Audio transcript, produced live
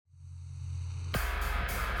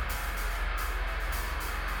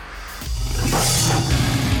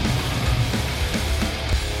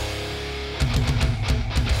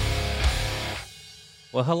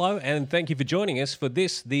Well, hello, and thank you for joining us for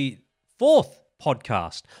this, the fourth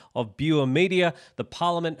podcast of Bua Media. The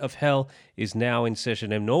Parliament of Hell is now in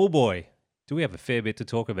session, and oh boy, do we have a fair bit to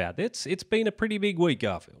talk about. It's been a pretty big week,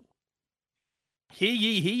 Garfield. Hear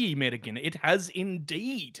ye, Madigan. It has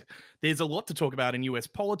indeed. There's a lot to talk about in US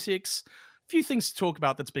politics. A few things to talk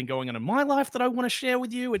about that's been going on in my life that I want to share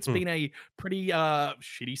with you. It's been a pretty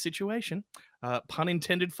shitty situation. Pun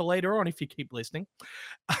intended for later on if you keep listening.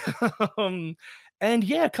 um, and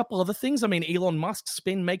yeah, a couple other things. I mean, Elon Musk's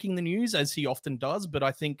been making the news as he often does, but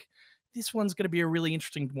I think this one's going to be a really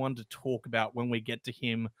interesting one to talk about when we get to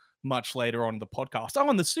him much later on in the podcast. Oh,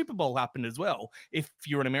 and the Super Bowl happened as well. If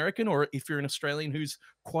you're an American or if you're an Australian who's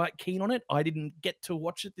quite keen on it, I didn't get to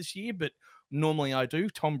watch it this year, but normally I do.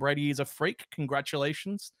 Tom Brady is a freak.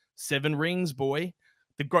 Congratulations. 7 rings, boy.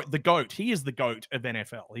 The GOAT. He is the GOAT of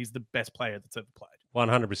NFL. He's the best player that's ever played.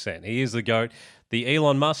 100%. He is the GOAT. The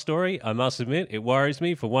Elon Musk story, I must admit, it worries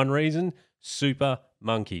me for one reason: super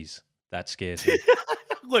monkeys. That scares me.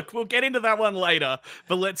 Look, we'll get into that one later,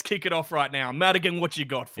 but let's kick it off right now. Madigan, what you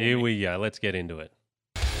got for me? Here we go. Let's get into it.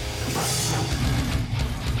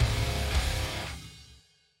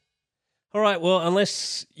 All right, well,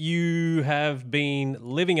 unless you have been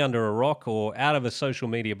living under a rock or out of a social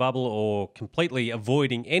media bubble or completely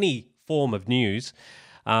avoiding any form of news,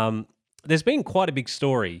 there's been quite a big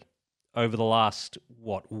story over the last,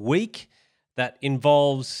 week that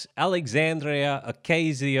involves Alexandria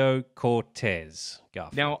Ocasio-Cortez.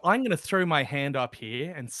 Garfield. Now, I'm going to throw my hand up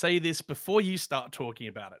here and say this before you start talking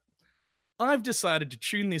about it. I've decided to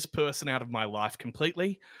tune this person out of my life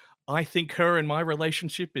completely. I think her and my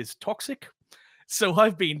relationship is toxic. So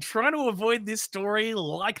I've been trying to avoid this story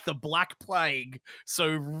like the Black Plague.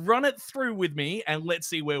 So run it through with me and let's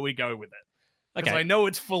see where we go with it. Because I know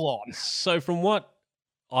it's full on. So from what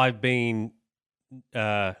I've been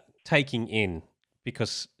taking in,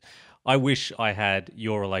 because I wish I had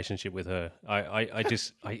your relationship with her.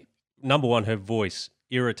 I number one, her voice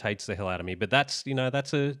irritates the hell out of me. But that's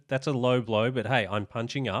a low blow. But hey, I'm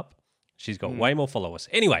punching up. She's got way more followers.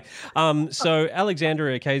 Anyway, so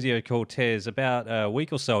Alexandria Ocasio-Cortez about a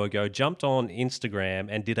week or so ago jumped on Instagram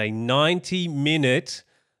and did a 90-minute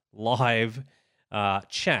live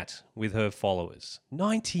chat with her followers.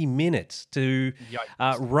 90 minutes to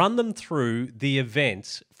run them through the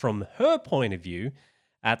events from her point of view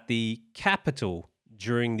at the Capitol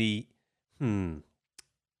during the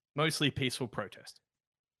mostly peaceful protest.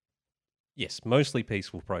 Yes, mostly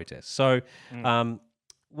peaceful protest. So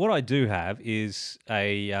what I do have is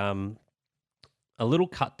a little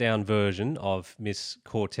cut down version of Miss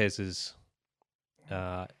Cortez's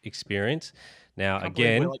experience. Now,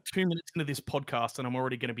 again, we're like 2 minutes into this podcast and I'm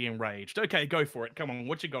already going to be enraged. Okay, go for it. Come on,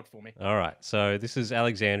 what you got for me? All right. So this is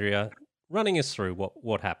Alexandria running us through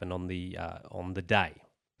what happened on the day.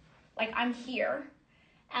 Like, I'm here,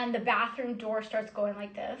 and the bathroom door starts going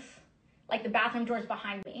like this. Like, the bathroom door is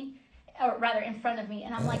behind me, or rather in front of me,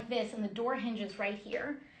 and I'm like this, and the door hinges right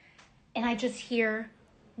here. And I just hear,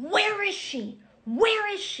 "Where is she?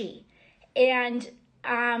 Where is she?" And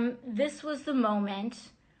this was the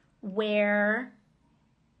moment where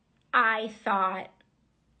I thought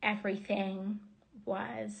everything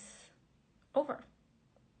was over.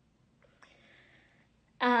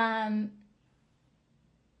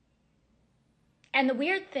 And the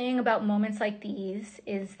weird thing about moments like these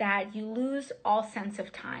is that you lose all sense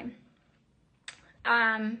of time.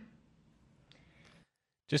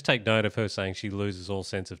 Just take note of her saying she loses all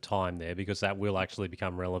sense of time there, because that will actually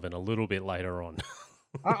become relevant a little bit later on.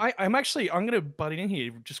 I'm going to butt in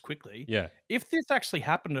here just quickly. Yeah. If this actually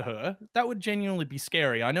happened to her, that would genuinely be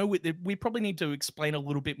scary. I know we probably need to explain a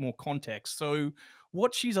little bit more context. So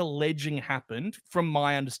what she's alleging happened, from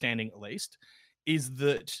my understanding at least, is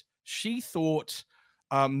that she thought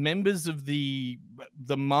members of the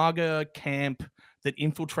MAGA camp that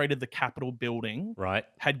infiltrated the Capitol building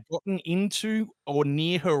had gotten into or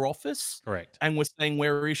near her office. Correct. And was saying,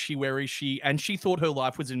 "Where is she? Where is she?" And she thought her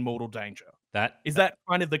life was in mortal danger. Is that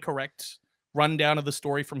kind of the correct rundown of the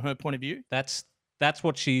story from her point of view? That's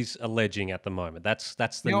what she's alleging at the moment. That's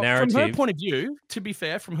the narrative. From her point of view, to be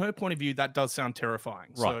fair, from her point of view, that does sound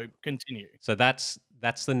terrifying. Right. So continue. So that's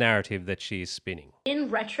the narrative that she is spinning.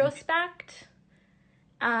 In retrospect,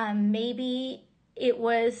 maybe it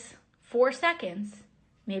was 4 seconds.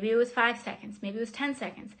 Maybe it was 5 seconds. Maybe it was 10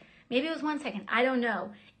 seconds. Maybe it was 1 second. I don't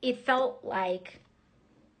know. It felt like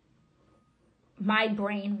my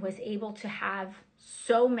brain was able to have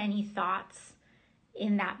so many thoughts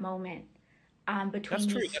in that moment, between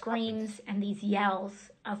these screams and these yells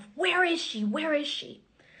of, "Where is she? Where is she?"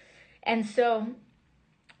 And so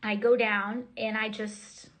I go down and I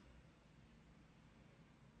just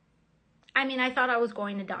I mean, I thought I was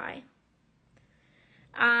going to die.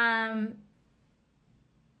 And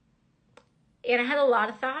I had a lot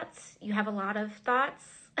of thoughts. You have a lot of thoughts,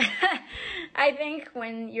 I think,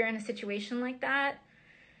 when you're in a situation like that.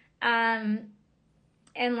 And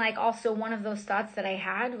like also one of those thoughts that I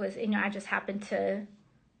had was, I just happened to,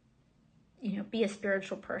 be a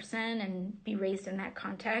spiritual person and be raised in that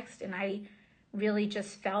context. And I really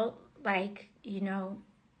just felt like,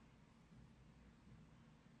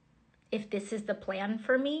 if this is the plan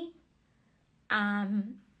for me,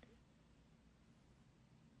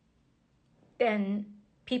 then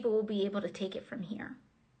people will be able to take it from here.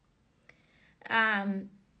 I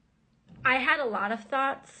had a lot of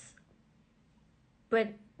thoughts, but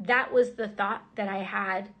that was the thought that I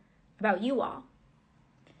had about you all.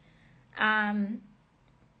 I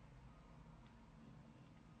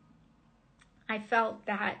felt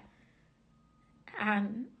that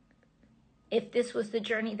if this was the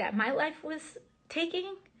journey that my life was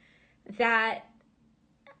taking, that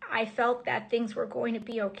I felt that things were going to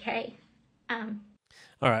be okay.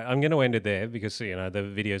 All right, I'm going to end it there because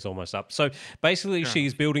the video's almost up. So basically,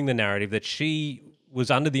 she's building the narrative that she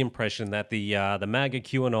was under the impression that the MAGA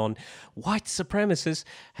QAnon white supremacists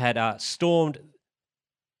had stormed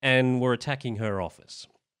and were attacking her office.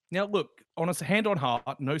 Now, look, honest, hand on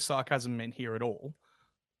heart, no sarcasm meant here at all.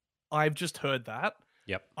 I've just heard that.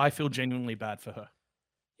 Yep. I feel genuinely bad for her.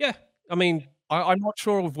 Yeah, I mean, I'm not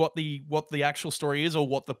sure of what the actual story is or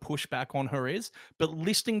what the pushback on her is, but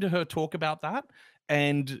listening to her talk about that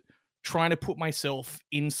and trying to put myself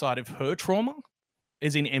inside of her trauma,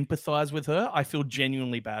 as in empathize with her, I feel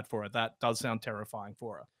genuinely bad for her. That does sound terrifying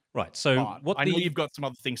for her. Right. So I know you've got some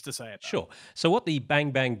other things to say about Sure. So what the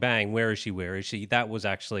bang, bang, bang, where is she, that was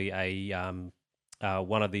actually a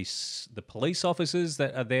one of the police officers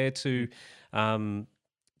that are there to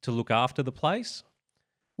look after the place.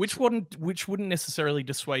 Which wouldn't necessarily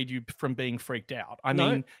dissuade you from being freaked out. I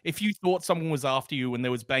mean, if you thought someone was after you and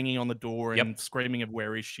there was banging on the door and screaming of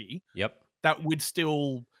where is she, that would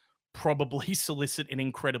still probably solicit an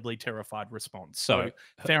incredibly terrified response. So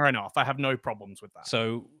fair enough. I have no problems with that.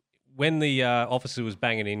 So when the officer was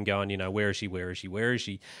banging in going, where is she?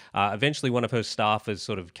 Eventually one of her staffers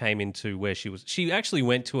sort of came into where she was. She actually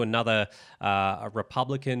went to another a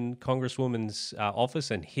Republican congresswoman's office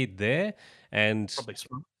and hid there. And probably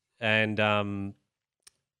smart. And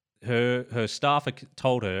her staffer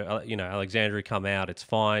told her, Alexandria, come out. It's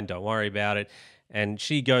fine. Don't worry about it. And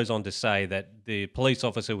she goes on to say that the police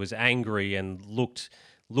officer was angry and looked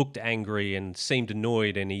angry and seemed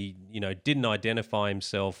annoyed, and he, didn't identify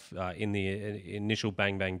himself in the initial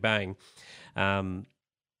bang, bang, bang.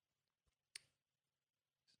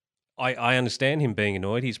 I understand him being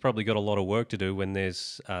annoyed. He's probably got a lot of work to do when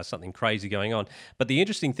there's something crazy going on. But the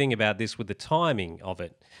interesting thing about this with the timing of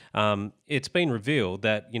it, it's been revealed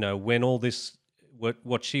that, when all this,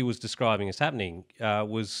 what she was describing as happening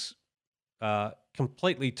was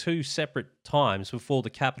completely two separate times before the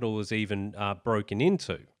Capitol was even broken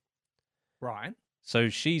into. Right. So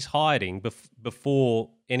she's hiding before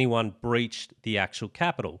anyone breached the actual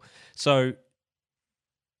Capitol. So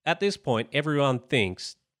at this point, everyone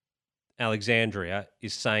thinks Alexandria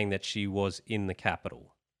is saying that she was in the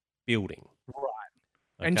Capitol building. Right.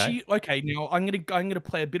 Okay? And now I'm gonna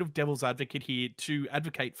play a bit of devil's advocate here to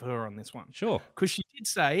advocate for her on this one. Sure. Because she did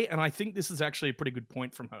say, and I think this is actually a pretty good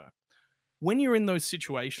point from her, when you're in those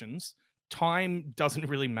situations, time doesn't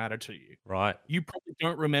really matter to you. Right. You probably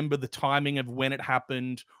don't remember the timing of when it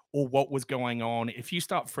happened or what was going on. If you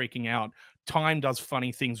start freaking out, time does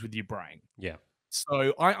funny things with your brain. Yeah.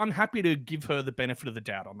 So I'm happy to give her the benefit of the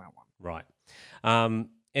doubt on that one. Right.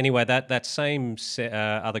 Anyway, that same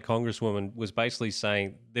other congresswoman was basically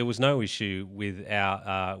saying there was no issue with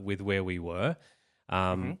with where we were.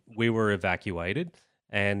 We were evacuated,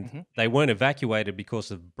 and they weren't evacuated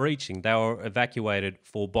because of breaching. They were evacuated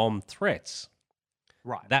for bomb threats.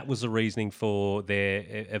 Right. That was the reasoning for their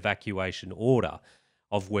evacuation order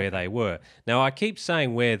of where they were. Now, I keep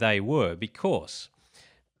saying where they were because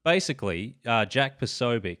basically Jack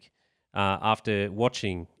Posobiec, after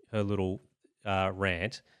watching her little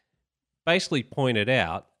rant, basically pointed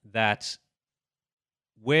out that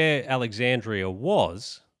where Alexandria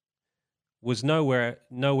was nowhere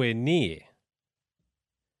near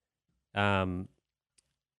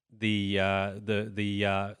the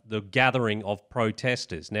gathering of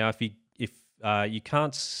protesters. Now, if you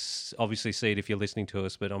can't obviously see it if you're listening to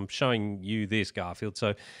us, but I'm showing you this, Garfield.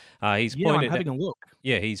 So he's pointed. I'm having a look.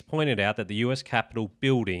 Yeah, he's pointed out that the U.S. Capitol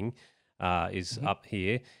building is up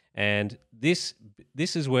here, And this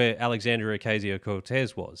is where Alexandria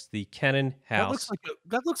Ocasio-Cortez was, the Cannon House.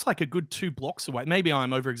 That looks like a good 2 blocks away. Maybe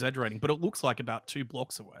I'm over exaggerating, but it looks like about 2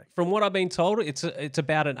 blocks away. From what I've been told, it's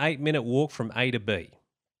about an 8-minute walk from A to B.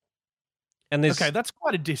 And Okay, that's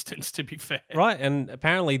quite a distance, to be fair. Right, and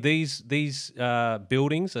apparently these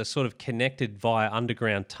buildings are sort of connected via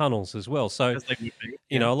underground tunnels as well. So, As they would be,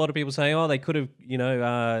 you know, a lot of people saying, oh, they could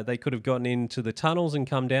have gotten into the tunnels and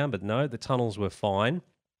come down, but no, the tunnels were fine.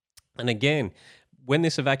 And again, when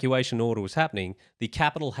this evacuation order was happening, the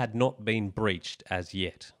Capitol had not been breached as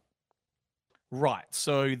yet. Right.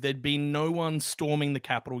 So there'd been no one storming the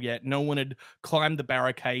Capitol yet. No one had climbed the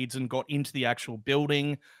barricades and got into the actual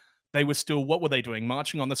building. They were still, what were they doing?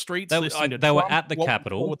 Marching on the streets? They were Trump? at the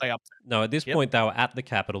Capitol. What were they up to? No, at this point, they were at the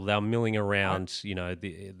Capitol. They were milling around, you know,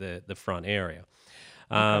 the front area.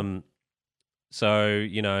 So,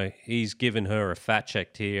 you know, he's given her a fact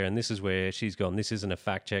check here, and this is where she's gone, this isn't a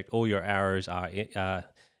fact check. All your arrows are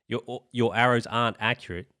your arrows aren't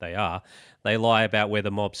accurate. They are. They lie about where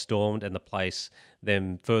the mob stormed and the place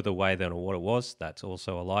them further away than what it was. That's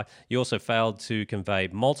also a lie. You also failed to convey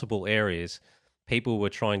multiple areas people were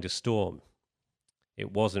trying to storm.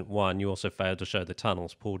 It wasn't one. You also failed to show the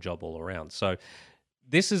tunnels. Poor job all around. So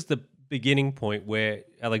this is the beginning point where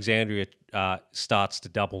Alexandria starts to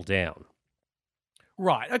double down.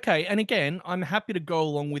 Right. Okay. And again, I'm happy to go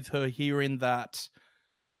along with her here in that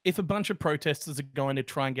if a bunch of protesters are going to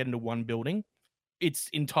try and get into one building, it's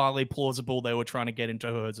entirely plausible they were trying to get into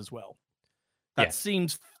hers as well. That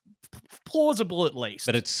seems plausible at least.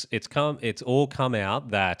 But it's all come out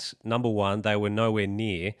that, number one, they were nowhere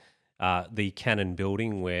near the Cannon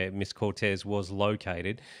building where Miss Cortez was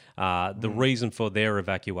located. The reason for their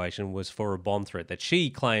evacuation was for a bomb threat that she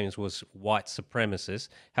claims was white supremacist.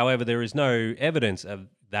 However, there is no evidence of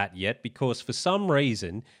that yet because for some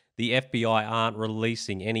reason the FBI aren't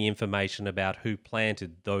releasing any information about who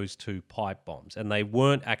planted those 2 pipe bombs. And they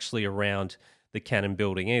weren't actually around the Cannon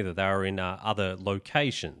building either. They were in other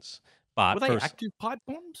locations. But were they active pipe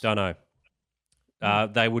bombs? Don't know.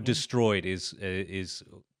 They were destroyed is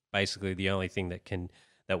basically the only thing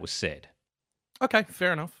that was said. Okay,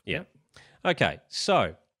 fair enough. Yeah. Okay,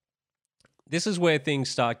 so this is where things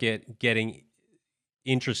start getting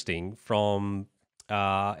interesting from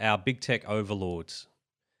our big tech overlords.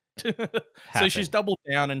 So she's doubled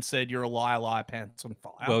down and said, "You're a liar, pants on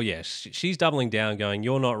fire." Well, yes, she's doubling down, going,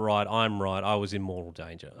 "You're not right. I'm right. I was in mortal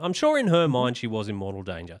danger." I'm sure in her mind she was in mortal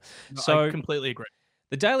danger. No, so I completely agree.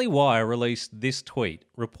 The Daily Wire released this tweet: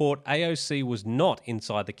 report AOC was not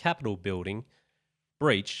inside the Capitol building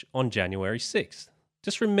breach on January 6th.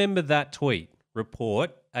 Just remember that tweet.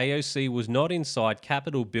 Report AOC was not inside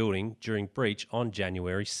Capitol building during breach on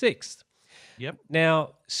January 6th. Yep.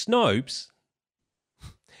 Now, Snopes,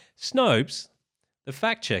 the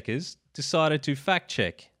fact checkers, decided to fact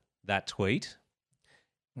check that tweet.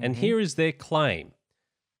 And here is their claim.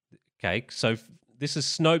 Okay, so this is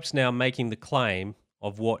Snopes now making the claim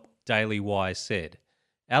of what Daily Wire said.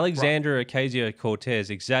 Alexandria Ocasio-Cortez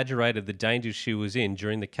exaggerated the danger she was in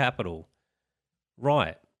during the Capitol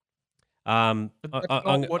riot. But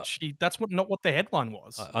that's not what the headline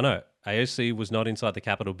was. I know. AOC was not inside the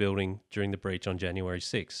Capitol building during the breach on January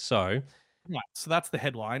 6th. So, right, so that's the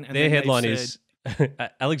headline. And their headline is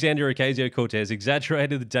Alexandria Ocasio-Cortez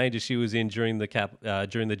exaggerated the danger she was in during the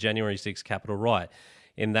January 6th Capitol riot,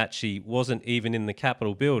 in that she wasn't even in the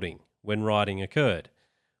Capitol building when rioting occurred.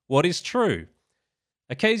 What is true?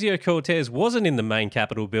 Ocasio-Cortez wasn't in the main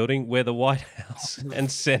Capitol building where the White House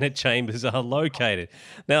and Senate chambers are located.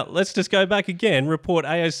 Now, let's just go back again. Report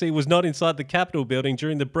AOC was not inside the Capitol building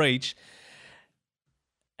during the breach,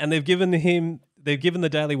 and they've given the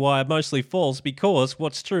Daily Wire mostly false because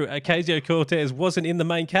what's true, Ocasio-Cortez wasn't in the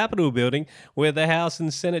main Capitol building where the House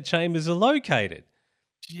and Senate chambers are located.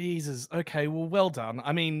 Jesus. Okay, well done.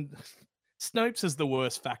 I mean, Snopes is the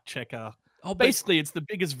worst fact checker. Oh, basically, it's the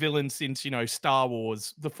biggest villain since, Star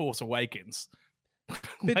Wars: The Force Awakens.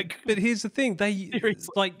 But here's the thing: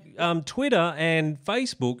 Twitter and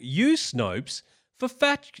Facebook use Snopes for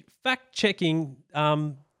fact checking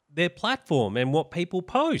their platform and what people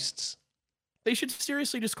posts. They should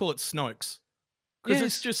seriously just call it Snokes, because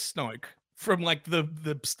it's just Snoke from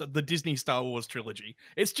the Disney Star Wars trilogy.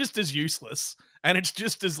 It's just as useless and it's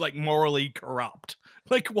just as morally corrupt.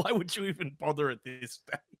 Why would you even bother at this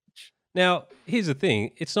stage? Now, here's the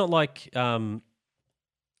thing: it's not like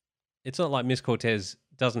Miss Cortez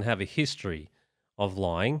doesn't have a history of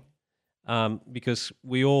lying, because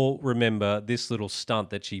we all remember this little stunt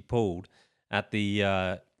that she pulled at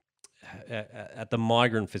the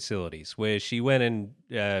migrant facilities, where she went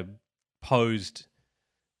and posed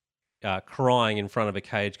crying in front of a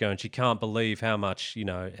cage, going, she can't believe how much,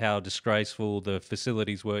 how disgraceful the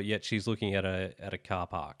facilities were. Yet she's looking at a car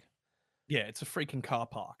park. Yeah, it's a freaking car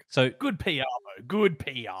park. So Good PR, though. Good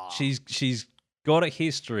PR. she's got a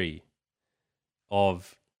history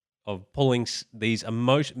of pulling these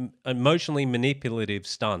emotionally manipulative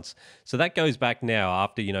stunts. So that goes back now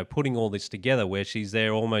after, putting all this together, where she's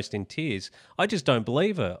there almost in tears. I just don't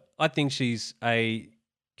believe her. I think she's a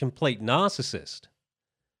complete narcissist,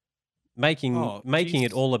 making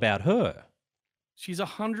it all about her. She's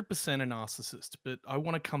 100% a narcissist, but I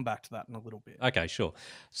want to come back to that in a little bit. Okay, sure.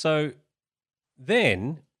 So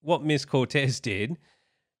then what Miss Cortez did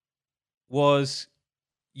was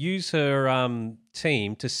use her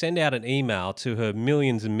team to send out an email to her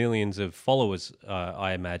millions and millions of followers,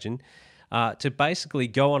 I imagine, to basically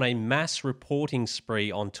go on a mass reporting spree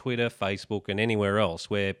on Twitter, Facebook, and anywhere else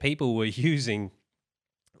where people were using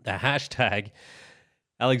the hashtag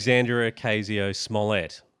Alexandria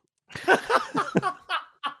Ocasio-Smollett.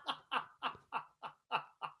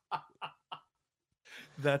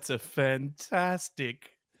 That's a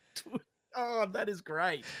fantastic. Oh, that is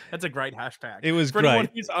great. That's a great hashtag. It was For great. anyone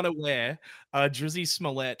who's unaware, Drizzy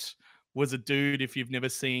Smollett was a dude, if you've never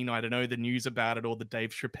seen, I don't know, the news about it or the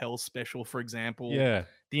Dave Chappelle special, for example. Yeah.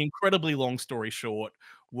 The incredibly long story short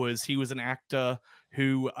was he was an actor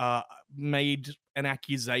who made an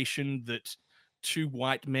accusation that two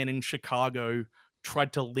white men in Chicago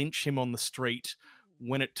tried to lynch him on the street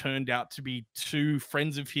when it turned out to be two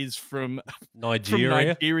friends of his from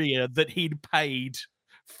Nigeria that he'd paid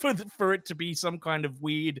for it to be some kind of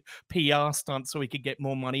weird PR stunt so he could get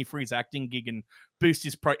more money for his acting gig and boost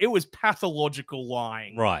his It was pathological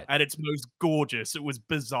lying. Right. At its most gorgeous. It was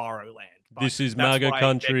bizarro land. This is MAGA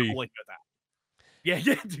country. Yeah,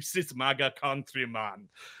 this is MAGA country, man.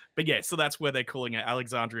 But yeah, so that's where they're calling it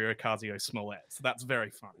Alexandria Ocasio-Smollett. So that's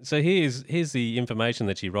very fun. So here's the information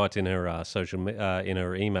that she writes in her in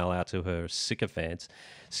her email out to her sycophants.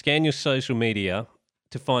 Scan your social media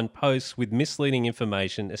to find posts with misleading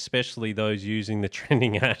information, especially those using the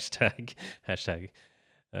trending hashtag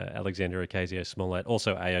Alexandria Ocasio-Smollett.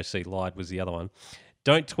 Also, AOC lied was the other one.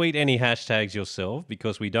 Don't tweet any hashtags yourself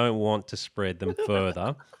because we don't want to spread them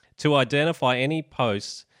further. To identify any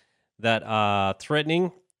posts that are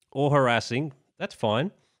threatening or harassing, that's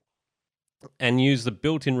fine. And use the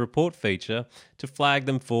built-in report feature to flag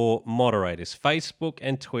them for moderators. Facebook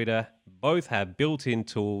and Twitter both have built-in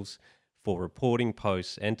tools for reporting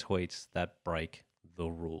posts and tweets that break the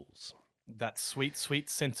rules. That's sweet,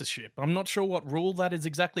 sweet censorship. I'm not sure what rule that is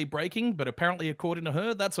exactly breaking, but apparently, according to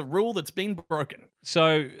her, that's a rule that's been broken.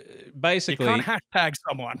 So basically, you can't hashtag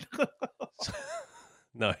someone.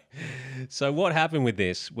 No. So what happened with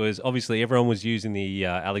this was obviously everyone was using the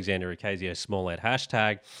Alexandria Ocasio-Smollett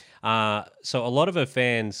hashtag. So a lot of her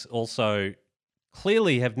fans also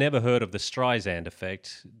clearly have never heard of the Streisand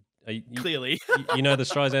effect. Clearly. You know the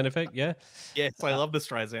Streisand effect, yeah? Yes, I love the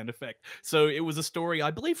Streisand effect. So it was a story,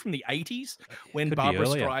 I believe, from the 80s when Barbara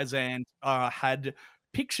Streisand had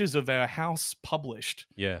pictures of our house published.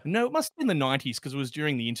 Yeah. No, it must have been the 90s because it was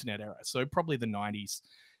during the internet era. So probably the 90s.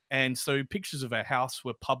 And so pictures of her house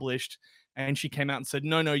were published. And she came out and said,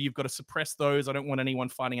 no, you've got to suppress those. I don't want anyone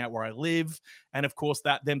finding out where I live. And of course,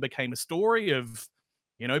 that then became a story of,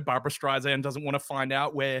 Barbara Streisand doesn't want to find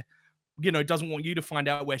out where, doesn't want you to find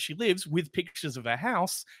out where she lives with pictures of her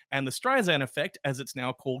house. And the Streisand effect, as it's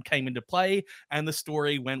now called, came into play. And the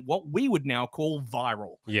story went what we would now call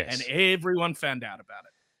viral. Yes. And everyone found out about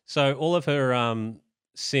it. So all of her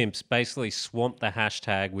simps basically swamped the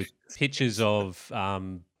hashtag with pictures of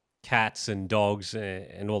cats and dogs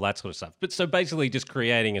and all that sort of stuff. But so basically just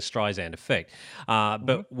creating a Streisand effect.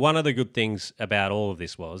 But one of the good things about all of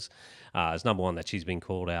this was, is number one, that she's been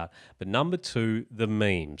called out. But number two, the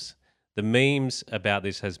memes. The memes about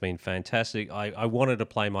this has been fantastic. I wanted to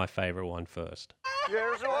play my favorite one first.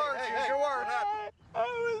 Here's your words. Here's your words. I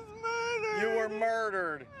was murdered. You were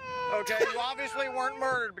murdered. Okay, you obviously weren't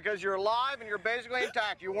murdered because you're alive and you're basically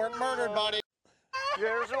intact. You weren't murdered, buddy.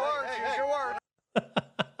 Here's your words. Here's your words.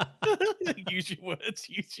 Use your words.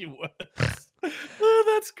 Use your words. Oh,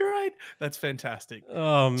 that's great. That's fantastic.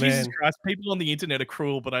 Oh, man. Jesus Christ, people on the internet are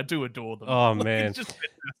cruel, but I do adore them. Oh, man. It's just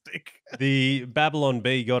fantastic. The Babylon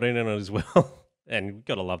Bee got in on it as well. And you've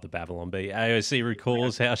got to love the Babylon Bee. AOC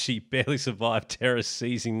recalls how she barely survived terrorists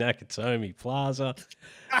seizing Nakatomi Plaza.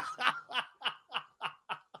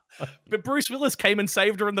 But Bruce Willis came and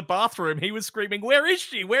saved her in the bathroom. He was screaming, "Where is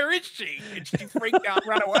she? Where is she?" And she freaked out and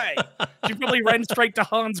ran away. She probably ran straight to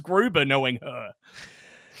Hans Gruber, knowing her.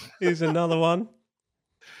 Here's another one.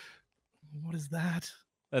 What is that?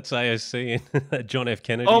 That's AOC in John F.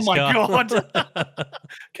 Kennedy's Oh my car. God.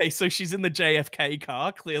 Okay, so she's in the JFK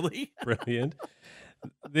car, clearly. Brilliant.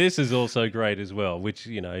 This is also great as well, which,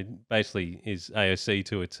 basically is AOC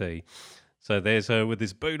to a T. So there's her with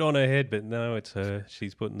this boot on her head, but no, it's her.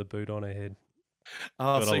 She's putting the boot on her head.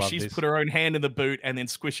 Oh, Gotta so love she's this. put her own hand in the boot and then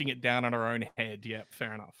squishing it down on her own head. Yep,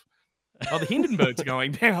 fair enough. Oh, the Hindenburg's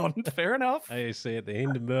going down. Fair enough. AOC at the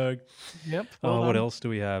Hindenburg. Yep. Oh, well what done. else do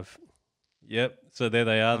we have? Yep. So there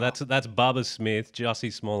they are. That's Barbara Smith,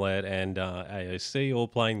 Jussie Smollett, and AOC all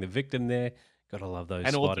playing the victim there. Gotta love those.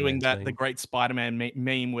 And all Spider-Man doing that, the scenes. great Spider-Man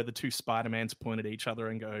meme where the two Spider-Mans point at each other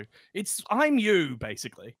and go, I'm you,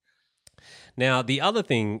 basically. Now, the other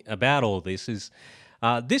thing about all this is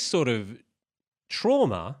this sort of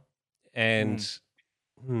trauma and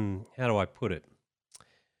how do I put it?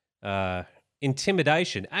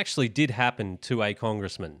 Intimidation actually did happen to a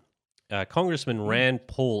congressman. Congressman Rand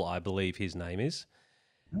Paul, I believe his name is.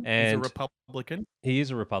 He's a And Republican. he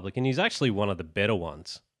is a Republican. He's actually one of the better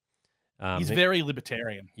ones. He's very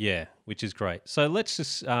libertarian. Yeah, which is great. So let's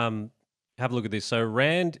just have a look at this. So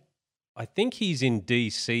Rand, I think he's in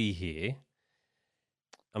DC here.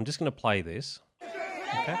 I'm just going to play this.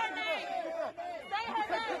 Okay.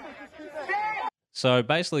 So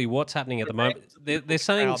basically, what's happening at the moment? They're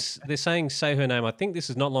saying say her name. I think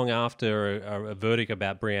this is not long after a verdict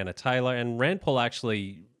about Breonna Taylor, and Rand Paul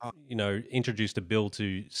actually, introduced a bill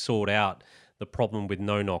to sort out the problem with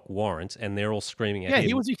no-knock warrants, and they're all screaming at him. Yeah,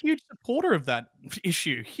 he was a huge supporter of that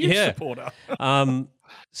issue. Huge supporter.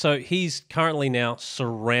 So he's currently now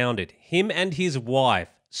surrounded, him and his wife,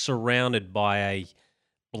 surrounded by a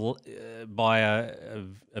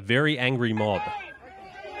very angry mob.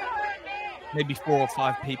 Maybe 4 or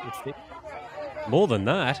 5 people thick. More than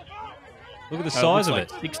that. Look at the size of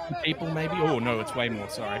it. 60 people, maybe. Oh no, it's way more.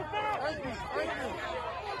 Sorry.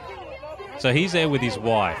 So he's there with his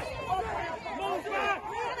wife.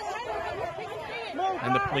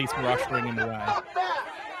 And the police were ushering him away.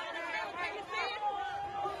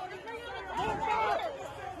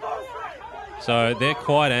 So they're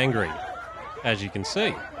quite angry, as you can see.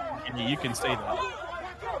 Yeah, you can see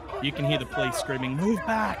that. You can hear the police screaming, "Move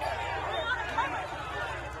back!"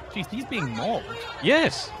 Jeez, he's being mobbed.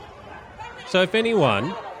 Yes. So if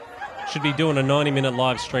anyone should be doing a 90-minute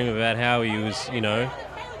live stream about how he was,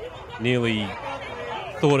 nearly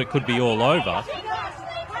thought it could be all over,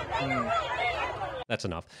 that's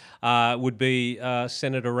enough, would be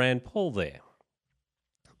Senator Rand Paul there.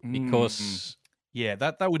 Because... Yeah,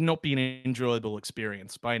 that would not be an enjoyable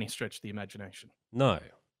experience by any stretch of the imagination. No.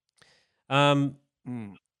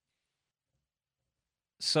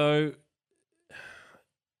 So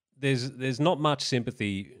there's not much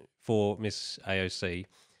sympathy for Miss AOC.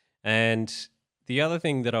 And the other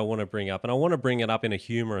thing that I want to bring up, and I want to bring it up in a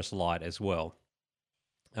humorous light as well,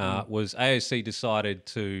 was AOC decided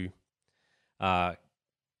to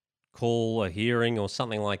call a hearing or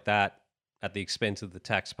something like that at the expense of the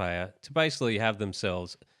taxpayer to basically have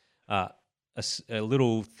themselves a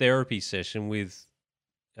little therapy session with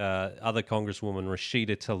other Congresswoman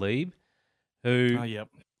Rashida Tlaib,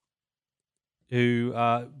 who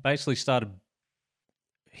basically started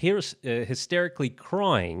hysterically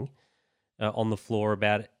crying on the floor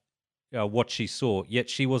about what she saw, yet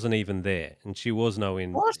she wasn't even there, and she was no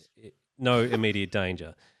immediate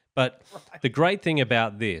danger. But the great thing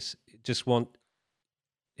about this, it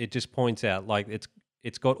just points out, like,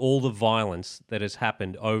 it's got all the violence that has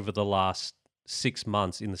happened over the last 6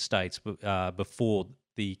 months in the States before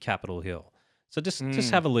the Capitol Hill. So just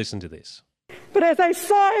have a listen to this. But as I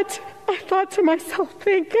saw it, I thought to myself,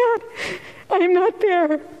 thank God I am not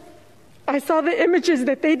there. I saw the images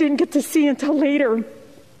that they didn't get to see until later.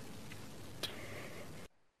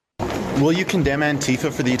 Will you condemn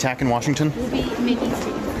Antifa for the attack in Washington? We'll be making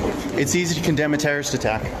statements. It's easy to condemn a terrorist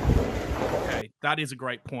attack. Okay, that is a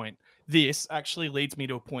great point. This actually leads me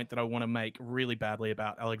to a point that I want to make really badly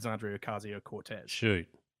about Alexandria Ocasio-Cortez. Shoot.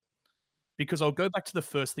 Because I'll go back to the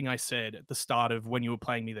first thing I said at the start of when you were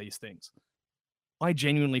playing me these things. I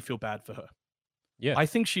genuinely feel bad for her. Yeah. I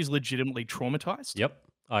think she's legitimately traumatized. Yep.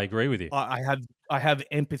 I agree with you. I have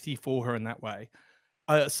empathy for her in that way.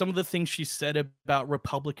 Some of the things she said about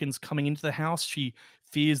Republicans coming into the House, she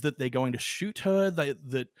fears that they're going to shoot her,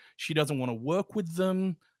 that she doesn't want to work with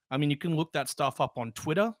them. I mean, you can look that stuff up on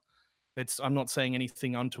Twitter. I'm not saying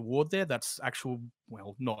anything untoward there. That's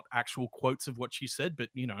not actual quotes of what she said, but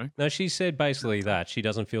No, she said basically that she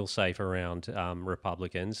doesn't feel safe around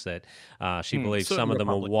Republicans, that she believes some of them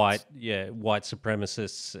are white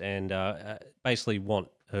supremacists and basically want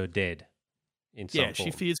her dead in some form.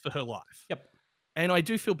 She fears for her life. Yep. And I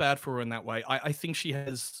do feel bad for her in that way. I think she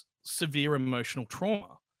has severe emotional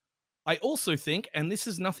trauma. I also think, and this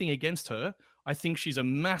is nothing against her, I think she's a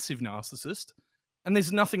massive narcissist. And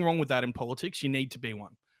there's nothing wrong with that in politics. You need to be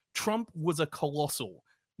one. Trump was a colossal,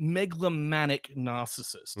 megalomaniac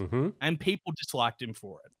narcissist, and people disliked him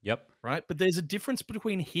for it. Yep. Right? But there's a difference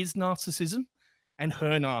between his narcissism and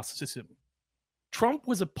her narcissism. Trump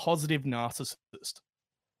was a positive narcissist.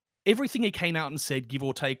 Everything he came out and said, give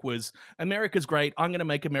or take, was America's great. I'm going to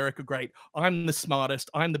make America great. I'm the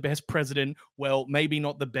smartest. I'm the best president. Well, maybe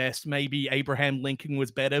not the best. Maybe Abraham Lincoln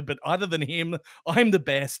was better, but other than him, I'm the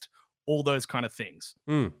best. All those kind of things.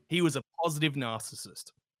 He was a positive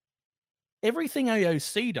narcissist. Everything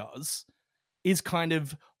AOC does is kind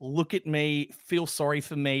of look at me, feel sorry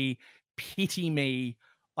for me, pity me.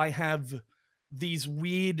 I have these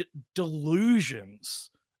weird delusions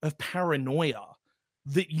of paranoia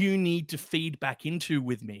that you need to feed back into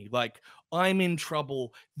with me. Like, I'm in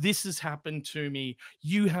trouble. This has happened to me.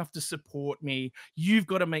 You have to support me. You've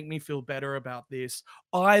got to make me feel better about this.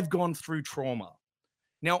 I've gone through trauma.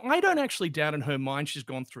 Now, I don't actually doubt in her mind she's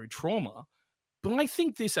gone through trauma, but I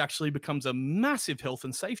think this actually becomes a massive health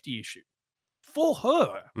and safety issue. For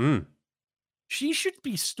her, she should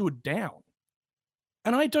be stood down.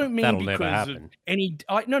 And I don't mean That'll never because of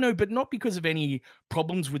happen. but not because of any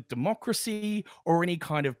problems with democracy or any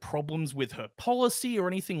kind of problems with her policy or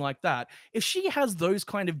anything like that. If she has those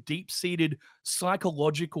kind of deep-seated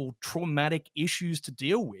psychological traumatic issues to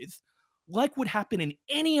deal with, like would happen in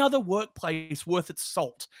any other workplace worth its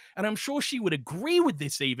salt, and I'm sure she would agree with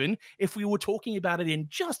this even if we were talking about it in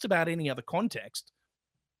just about any other context,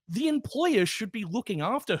 the employer should be looking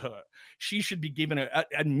after her. She should be given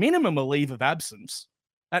at minimum a leave of absence.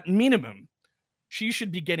 At minimum, she should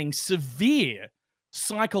be getting severe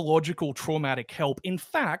psychological traumatic help. In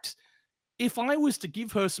fact, if I was to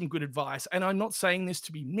give her some good advice, and I'm not saying this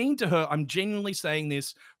to be mean to her, I'm genuinely saying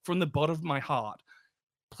this from the bottom of my heart,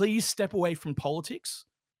 please step away from politics.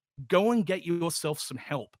 Go and get yourself some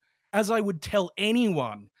help. As I would tell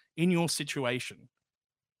anyone in your situation,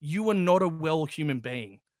 you are not a well human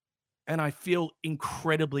being. And I feel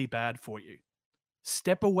incredibly bad for you.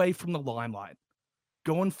 Step away from the limelight.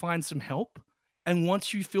 Go and find some help. And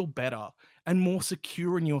once you feel better and more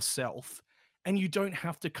secure in yourself, and you don't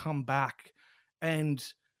have to come back and,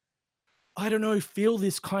 I don't know, feel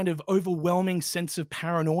this kind of overwhelming sense of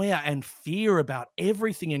paranoia and fear about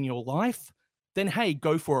everything in your life, then hey,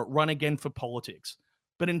 go for it. Run again for politics.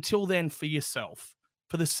 But until then, for yourself,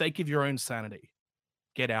 for the sake of your own sanity,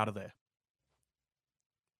 get out of there.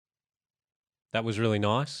 That was really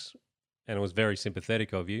nice, and it was very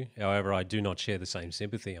sympathetic of you. However, I do not share the same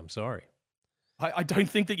sympathy. I'm sorry. I don't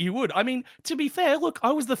think that you would. I mean, to be fair, look,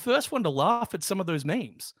 I was the first one to laugh at some of those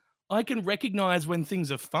memes. I can recognize when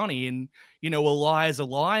things are funny and, a lie is a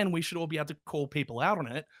lie, and we should all be able to call people out on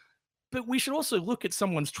it. But we should also look at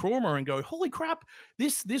someone's trauma and go, holy crap,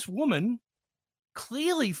 this woman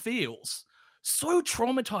clearly feels so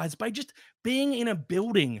traumatized by just being in a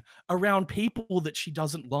building around people that she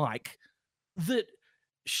doesn't like, that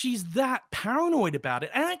she's that paranoid about it.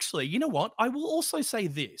 And actually, you know what? I will also say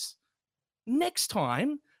this. Next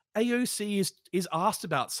time AOC is asked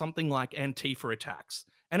about something like Antifa attacks,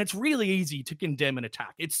 and it's really easy to condemn an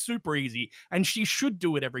attack. It's super easy, and she should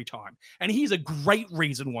do it every time. And here's a great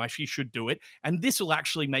reason why she should do it, and this will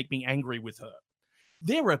actually make me angry with her.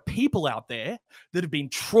 There are people out there that have been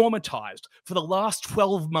traumatized for the last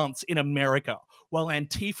 12 months in America while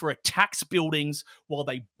Antifa attacks buildings, while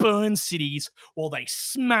they burn cities, while they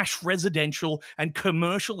smash residential and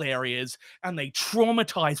commercial areas, and they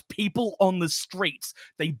traumatize people on the streets.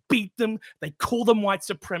 They beat them. They call them white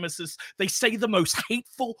supremacists. They say the most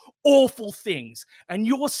hateful, awful things. And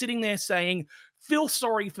you're sitting there saying, feel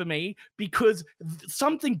sorry for me because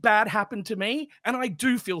something bad happened to me, and I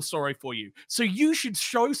do feel sorry for you. So you should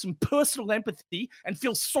show some personal empathy and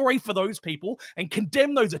feel sorry for those people and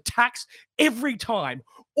condemn those attacks every time,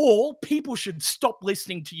 or people should stop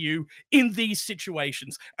listening to you in these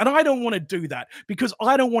situations. And I don't want to do that because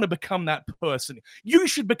I don't want to become that person. You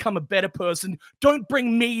should become a better person. Don't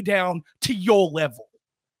bring me down to your level.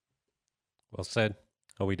 Well said.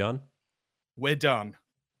 Are we done? We're done.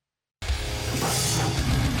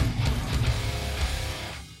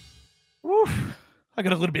 Oof, I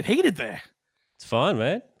got a little bit heated there. It's fine,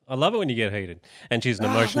 man. I love it when you get heated. And she's an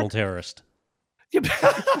emotional terrorist.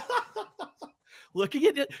 Looking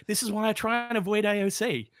at it, this is why I try and avoid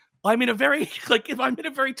AOC. I'm in a very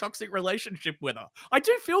toxic relationship with her. I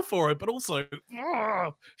do feel for her, but also,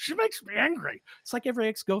 she makes me angry. It's like every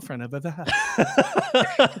ex-girlfriend I've ever had.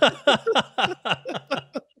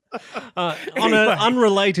 On an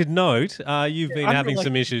unrelated note, you've been having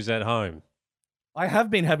some issues at home. I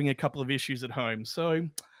have been having a couple of issues at home. So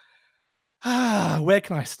Where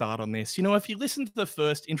can I start on this? You know, if you listen to the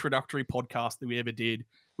first introductory podcast that we ever did, it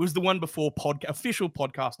was the one before official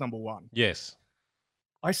podcast number 1. Yes.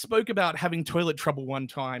 I spoke about having toilet trouble one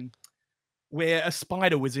time where a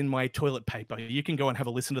spider was in my toilet paper. You can go and have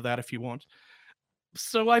a listen to that if you want.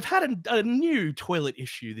 So I've had a new toilet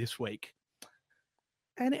issue this week.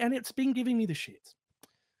 And it's been giving me the shits.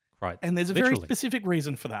 Right. And there's a very Literally. specific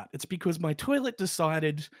reason for that. It's because my toilet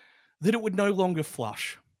decided that it would no longer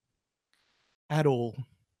flush at all.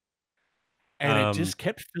 And it just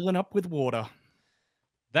kept filling up with water.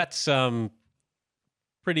 That's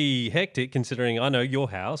pretty hectic considering I know your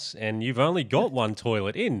house and you've only got one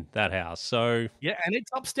toilet in that house. So Yeah, and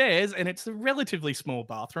it's upstairs and it's a relatively small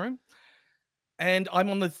bathroom. And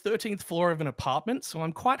I'm on the 13th floor of an apartment, so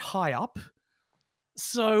I'm quite high up.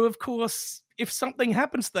 So, of course, if something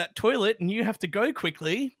happens to that toilet and you have to go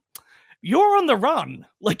quickly, you're on the run.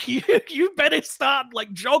 Like, you better start,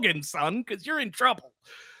 like, jogging, son, because you're in trouble.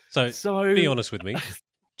 So be honest with me.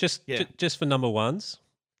 Just Yeah. just for number ones,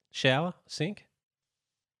 shower, sink?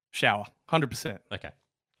 Shower, 100%. Okay.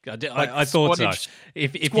 Like, I thought so. squattage-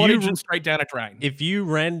 If Squattage you and straight down a drain. if you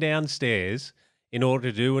ran downstairs in order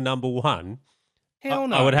to do a number one, Hell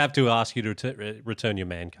no. I would have to ask you to return your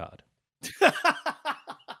man card.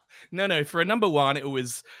 No, for a number 1, it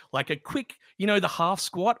was like a quick, you know, the half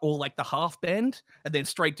squat or like the half bend, and then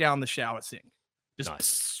straight down the shower sink. Just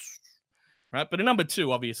Nice. right. But a number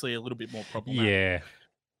 2, obviously, a little bit more problematic. Yeah.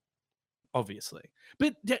 Obviously.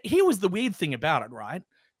 But here was the weird thing about it, right?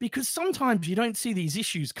 Because sometimes you don't see these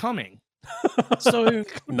issues coming. So,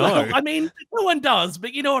 No. well, I mean, no one does,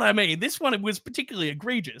 but you know what I mean? This one was particularly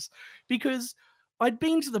egregious because I'd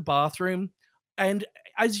been to the bathroom, and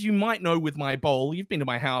as you might know with my bowl, you've been to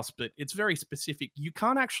my house, but it's very specific. You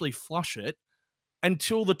can't actually flush it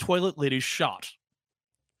until the toilet lid is shut,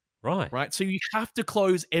 Right. right? So you have to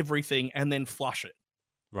close everything and then flush it.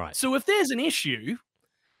 Right. So if there's an issue,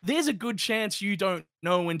 there's a good chance you don't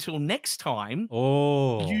know until next time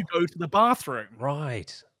Oh. you go to the bathroom,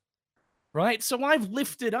 Right. right? So I've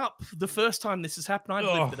lifted up the first time this has happened. I've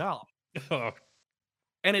lifted up Oh.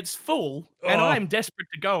 and it's full and Oh. I'm desperate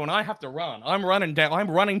to go and I have to run. I'm running down. I'm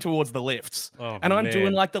running towards the lifts Oh, and I'm doing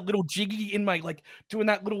man. like the little jiggy in my, like doing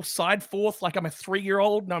that little side fourth, like I'm a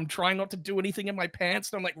 3-year-old and I'm trying not to do anything in my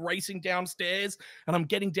pants. And I'm like racing downstairs and I'm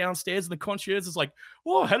getting downstairs and the concierge is like,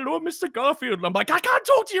 "Oh, hello, Mr. Garfield." And I'm like, "I can't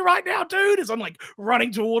talk to you right now, dude." As I'm like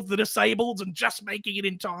running towards the disabled and just making it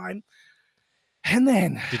in time. And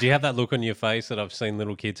then Did you have that look on your face that I've seen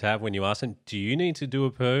little kids have when you ask them, "Do you need to do a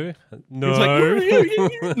poo?" No.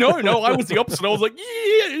 it's like, no, I was the opposite. I was like,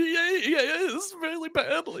 yes, really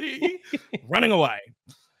badly. Running away.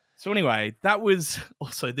 So anyway, that was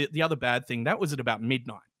also the other bad thing. That was at about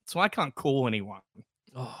midnight. So I can't call anyone.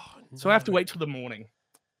 Oh, So I have to no. wait till the morning.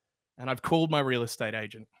 And I've called my real estate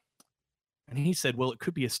agent. And he said, well, it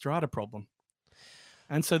could be a strata problem.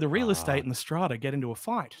 And so the real estate and the strata get into a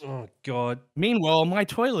fight. Oh God. Meanwhile, my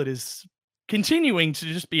toilet is continuing to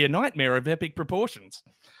just be a nightmare of epic proportions.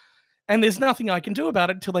 And there's nothing I can do about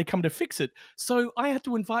it until they come to fix it. So I had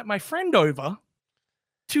to invite my friend over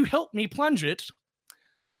to help me plunge it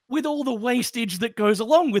with all the wastage that goes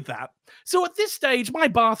along with that. So at this stage, my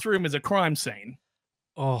bathroom is a crime scene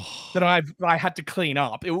Oh. that I had to clean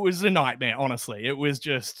up. It was a nightmare, honestly. It was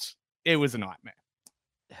a nightmare.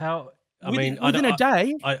 How? I Within- mean, I within don't- a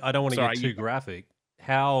day. I don't want to Sorry, get you too go. graphic.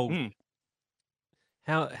 How? Mm.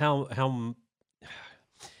 How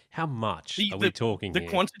much The- are we talking The here?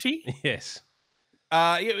 quantity, Yes.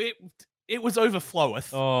 it was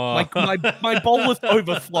overfloweth. Oh. Like my boleth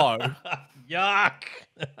overflow. Yuck.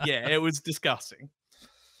 Yeah, it was disgusting.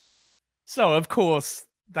 So of course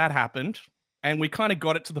that happened, and we kind of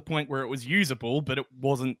got it to the point where it was usable, but it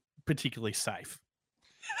wasn't particularly safe.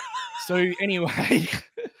 So anyway,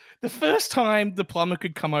 the first time the plumber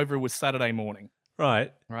could come over was Saturday morning,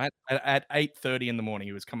 Right. right? At 8:30 in the morning,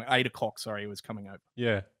 he was coming. 8 o'clock, sorry, he was coming over.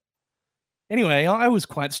 Yeah. Anyway, I was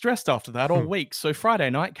quite stressed after that all week. So Friday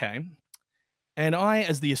night came, and I,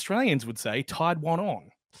 as the Australians would say, tied one on.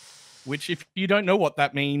 Which, if you don't know what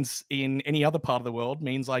that means in any other part of the world,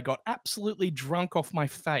 means I got absolutely drunk off my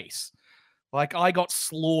face. Like, I got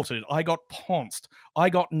slaughtered. I got pounced. I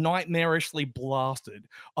got nightmarishly blasted.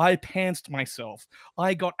 I pantsed myself.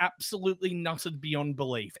 I got absolutely nutted beyond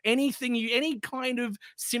belief. Any kind of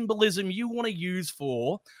symbolism you want to use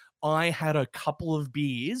for, I had a couple of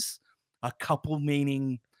beers, a couple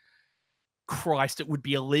meaning, Christ, it would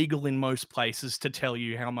be illegal in most places to tell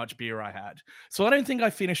you how much beer I had. So I don't think I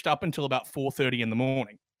finished up until about 4:30 in the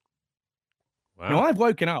morning. Wow. Now I've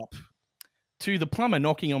woken up to the plumber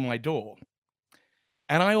knocking on my door,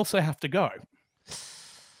 and I also have to go.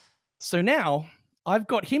 So now I've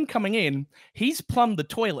got him coming in. He's plumbed the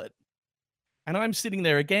toilet. And I'm sitting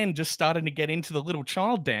there again, just starting to get into the little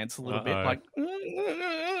child dance a little bit, like,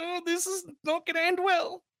 this is not going to end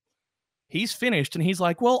well. He's finished, and he's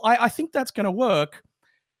like, well, I think that's going to work.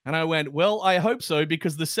 And I went, well, I hope so,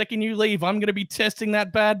 because the second you leave, I'm going to be testing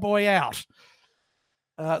that bad boy out.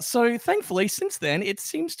 So thankfully, since then, it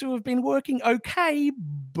seems to have been working okay,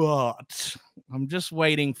 but I'm just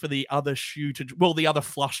waiting for the other shoe to, well, the other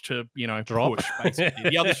flush to, Drop. push,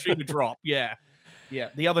 basically. The other shoe to drop, yeah. Yeah,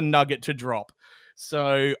 the other nugget to drop.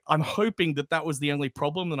 So I'm hoping that was the only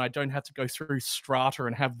problem, and I don't have to go through Strata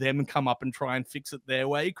and have them come up and try and fix it their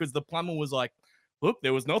way, because the plumber was like, look,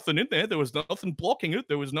 there was nothing in there. There was nothing blocking it.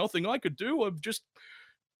 There was nothing I could do. I've just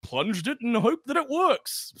plunged it and hope that it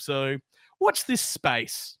works. So watch this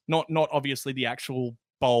space. Not obviously the actual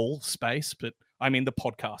bowl space, but I mean the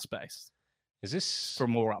podcast space. Is this for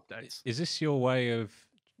more updates? Is this your way of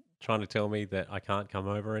trying to tell me that I can't come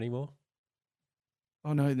over anymore?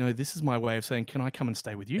 Oh, no, this is my way of saying, can I come and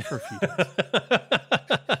stay with you for a few days?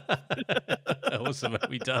 Awesome. Are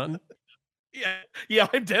we done? Yeah,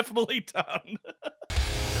 I'm definitely done.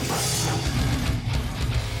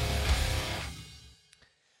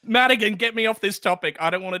 Madigan, get me off this topic. I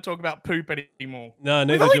don't want to talk about poop anymore. No,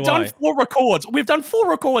 neither We've only do done I. 4 records. We've done 4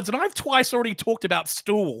 records, and I've twice already talked about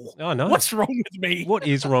stool. Oh, no. What's wrong with me? What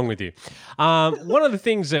is wrong with you? One of the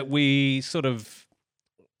things that we sort of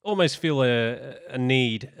almost feel a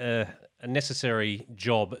need, a necessary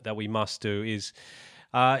job that we must do is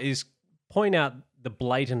point out the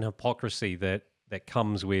blatant hypocrisy that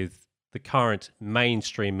comes with the current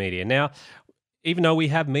mainstream media. Now, even though we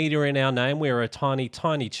have media in our name, we're a tiny,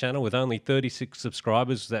 tiny channel with only 36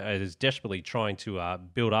 subscribers that is desperately trying to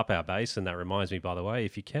build up our base. And that reminds me, by the way,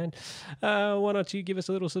 if you can, why don't you give us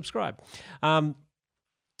a little subscribe?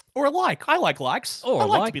 Or a like. I like likes. Or I a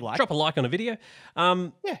like like. to be liked. Drop a like on a video.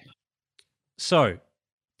 Yeah. So,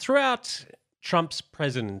 throughout Trump's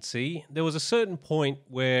presidency, there was a certain point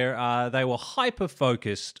where they were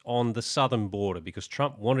hyper-focused on the southern border because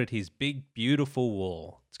Trump wanted his big, beautiful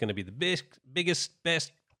wall. It's going to be the biggest,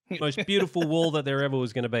 best, most beautiful wall that there ever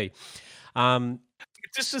was going to be.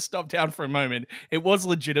 Just to stop down for a moment, it was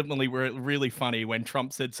legitimately really funny when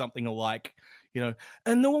Trump said something like,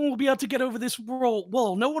 and no one will be able to get over this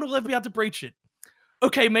wall. No one will ever be able to breach it.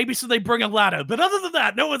 Okay, maybe so they bring a ladder. But other than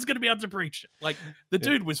that, no one's going to be able to breach it. Like, the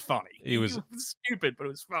dude was funny. He was stupid, but it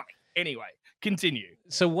was funny. Anyway, continue.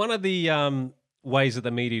 So one of the ways that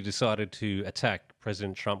the media decided to attack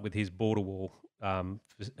President Trump with his border wall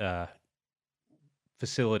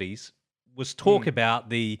facilities was talk about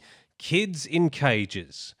the kids in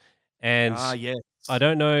cages. And yes. I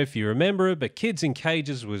don't know if you remember it, but kids in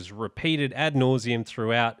cages was repeated ad nauseum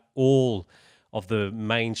throughout all of the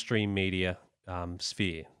mainstream media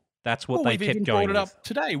sphere. That's what they kept going with. Brought it up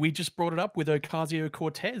today. We just brought it up with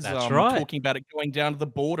Ocasio-Cortez. That's right. Talking about it going down to the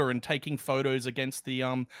border and taking photos against the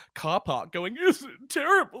car park going, isn't it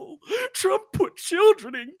terrible? Trump put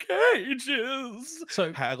children in cages.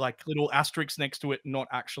 So had like little asterisks next to it, not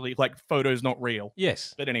actually, like photos not real.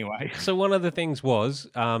 Yes. But anyway. So one of the things was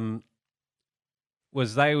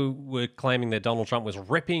they were claiming that Donald Trump was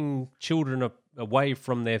ripping children away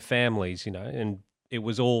from their families, and it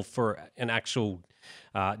was all for an actual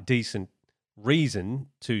decent reason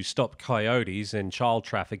to stop coyotes and child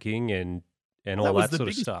trafficking and all that sort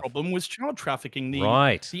of stuff. The biggest problem was child trafficking.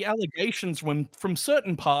 Right. The allegations from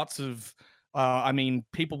certain parts of,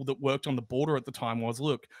 people that worked on the border at the time was,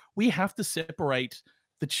 look, we have to separate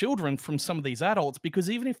the children from some of these adults because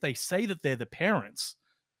even if they say that they're the parents,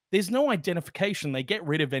 there's no identification. They get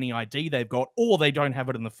rid of any ID they've got, or they don't have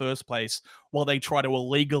it in the first place while they try to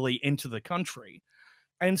illegally enter the country.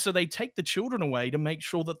 And so they take the children away to make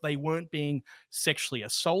sure that they weren't being sexually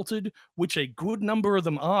assaulted, which a good number of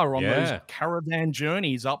them are on those caravan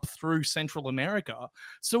journeys up through Central America.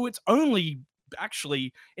 So it's only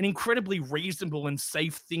actually an incredibly reasonable and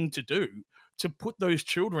safe thing to do to put those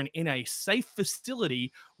children in a safe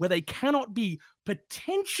facility where they cannot be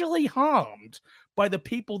potentially harmed by the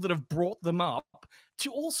people that have brought them up,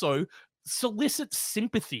 to also solicit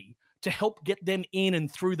sympathy to help get them in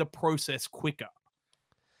and through the process quicker.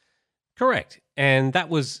 Correct. And that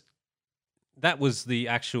was the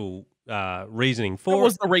actual reasoning for it. That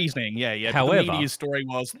was the reasoning, yeah. However, the media's story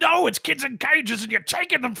was, no, it's kids in cages and you're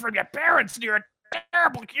taking them from your parents and you're a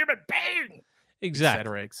terrible human being.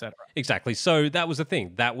 Exactly. Et cetera. Exactly. So that was the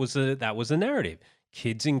thing. That was a narrative.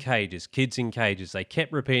 Kids in cages, kids in cages. They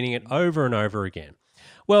kept repeating it over and over again.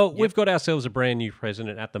 Well, we've got ourselves a brand new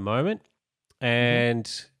president at the moment. And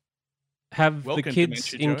have the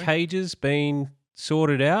kids in cages been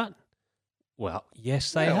sorted out? Well,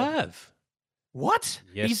 yes, they Well, have. What?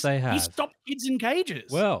 Yes, they have. He stopped kids in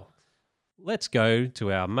cages. Well, let's go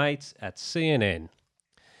to our mates at CNN.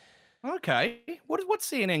 Okay. What's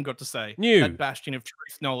CNN got to say? New. That bastion of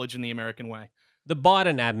truth knowledge in the American way. The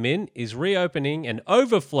Biden admin is reopening an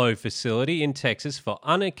overflow facility in Texas for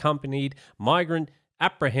unaccompanied migrant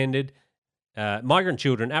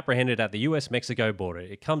children apprehended at the U.S.-Mexico border.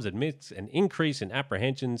 It comes amidst an increase in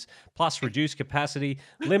apprehensions plus reduced capacity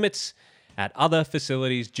limits at other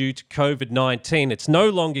facilities due to COVID-19. It's no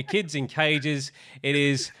longer kids in cages. It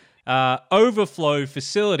is overflow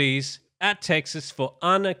facilities at Texas for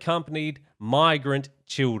unaccompanied migrant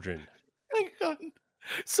children. Hang on.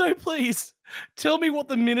 So please, tell me what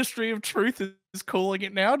the Ministry of Truth is calling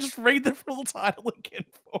it now. Just read the full title again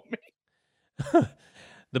for me.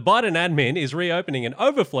 The Biden admin is reopening an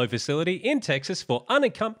overflow facility in Texas for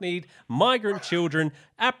unaccompanied migrant children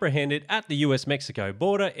apprehended at the US-Mexico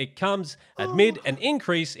border. It comes amid an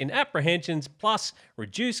increase in apprehensions plus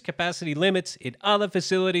reduced capacity limits in other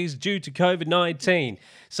facilities due to COVID-19.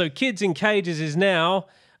 So kids in cages is now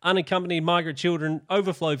unaccompanied migrant children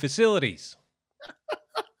overflow facilities.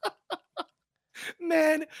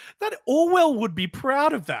 Man, that Orwell would be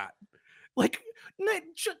proud of that. Like,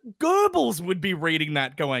 Goebbels would be reading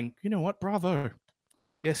that going, you know what, bravo.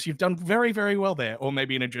 Yes, you've done very, very well there. Or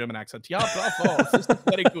maybe in a German accent. Ja, bravo. This is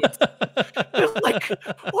very good. Like,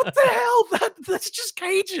 what the hell? That's just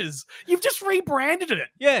cages. You've just rebranded it.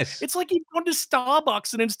 Yes. It's like you've gone to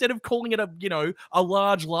Starbucks and instead of calling it a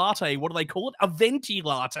large latte, what do they call it? A venti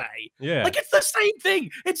latte. Yeah. Like, it's the same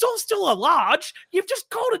thing. It's all still a large. You've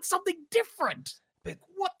just called it something different. But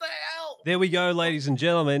what the hell? There we go, ladies and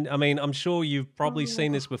gentlemen. I mean, I'm sure you've probably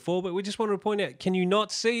seen this before, but we just wanted to point out, can you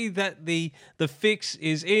not see that the fix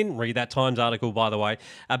is in? Read that Times article, by the way,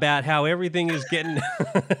 about how everything is getting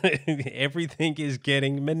everything is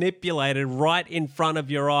getting manipulated right in front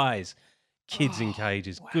of your eyes. Kids in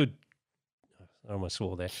cages. Wow. Good. I almost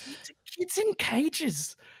swore there. Kids in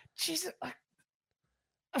cages. Jesus.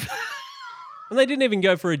 And they didn't even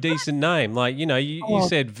go for a decent name. Like, you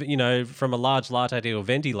said, from a large latte to a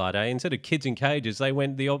venti latte. Instead of kids in cages, they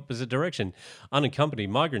went the opposite direction. Unaccompanied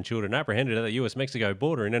migrant children apprehended at the US-Mexico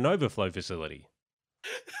border in an overflow facility.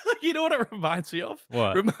 You know what it reminds me of?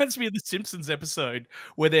 What? It reminds me of the Simpsons episode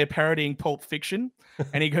where they're parodying Pulp Fiction.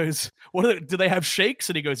 And he goes, do they have shakes?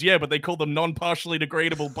 And he goes, yeah, but they call them non-partially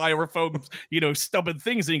degradable styrofoam, stubborn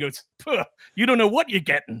things. And he goes, you don't know what you're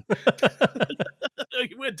getting.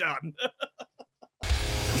 We're done.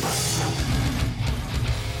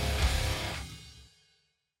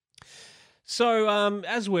 So,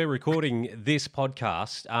 as we're recording this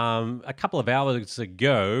podcast, a couple of hours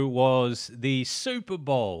ago was the Super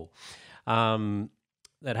Bowl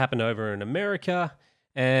that happened over in America,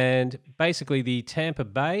 and basically the Tampa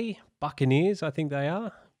Bay Buccaneers, I think they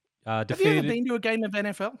are, defeated. Have you ever been to a game of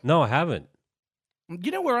NFL? No, I haven't.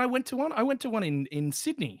 You know where I went to one? I went to one in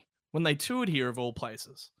Sydney when they toured here, of all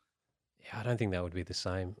places. Yeah, I don't think that would be the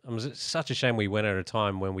same. It was such a shame we went at a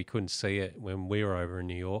time when we couldn't see it when we were over in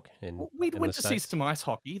New York. And we went to see some ice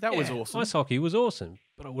hockey. That was awesome. Ice hockey was awesome,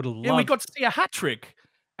 but I would have loved. Yeah, we got to see a hat trick,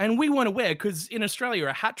 and we weren't aware because in Australia,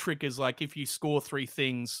 a hat trick is like if you score 3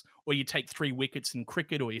 things, or you take 3 wickets in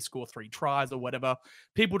cricket, or you score 3 tries, or whatever.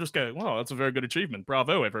 People just go, "Well, that's a very good achievement.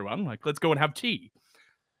 Bravo, everyone! Like, let's go and have tea."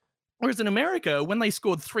 Whereas in America, when they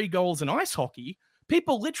scored 3 goals in ice hockey,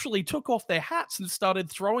 people literally took off their hats and started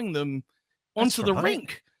throwing them onto the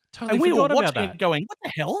rink. Totally and we were forgot watching about that. it going, what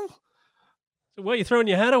the hell? So why are you throwing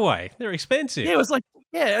your hat away? They're expensive. Yeah, it was like,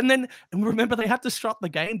 and remember they had to shut the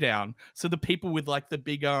game down so the people with like the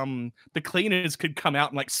big the cleaners could come out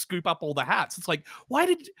and like scoop up all the hats. It's like, what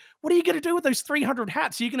are you going to do with those 300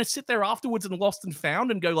 hats? Are you going to sit there afterwards and lost and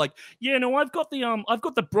found and go like, yeah, no, I've got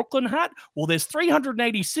the Brooklyn hat. Well, there's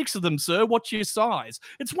 386 of them, sir. What's your size?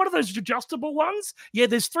 It's one of those adjustable ones. Yeah,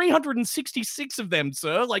 there's 366 of them,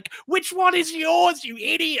 sir. Like, which one is yours, you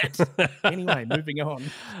idiot? Anyway, moving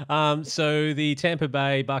on. So the Tampa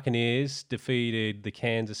Bay Buccaneers defeated the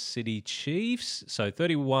Kansas City Chiefs, so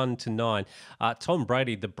 31-9. Tom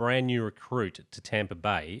Brady, the brand new recruit to Tampa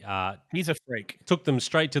Bay, he's a freak. Took them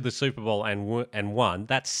straight to the Super Bowl and won.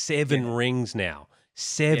 That's 7 rings now.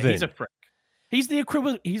 7. Yeah, he's a freak. He's the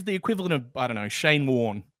equivalent of, I don't know, Shane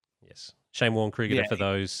Warne. Yes. Shane Warne, cricketer, for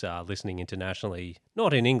those listening internationally,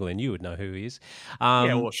 not in England, you would know who he is.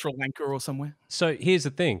 Or Sri Lanka or somewhere. So here's the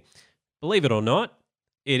thing. Believe it or not,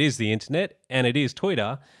 it is the internet and it is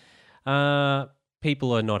Twitter.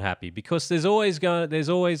 People are not happy because there's always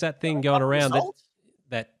that thing going around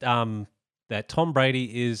that Tom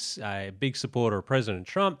Brady is a big supporter of President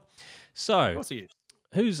Trump. So,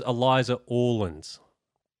 who's Eliza Orlins?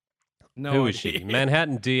 No Who is idea. she?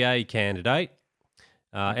 Manhattan DA candidate.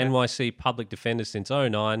 NYC public defender since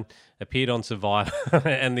 '09, appeared on Survivor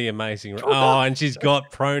and The Amazing. And she's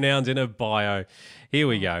got pronouns in her bio. Here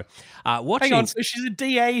we go. Watching. Hang on, so she's a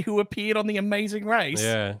DA who appeared on The Amazing Race.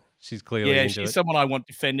 Yeah, she's clearly Yeah, into she's it. someone I want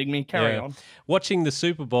defending me. Carry on. Watching the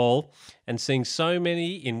Super Bowl and seeing so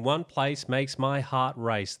many in one place makes my heart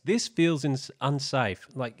race. This feels unsafe.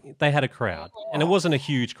 Like, they had a crowd, and it wasn't a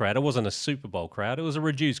huge crowd. It wasn't a Super Bowl crowd. It was a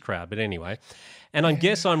reduced crowd, but anyway. And I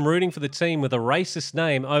guess I'm rooting for the team with a racist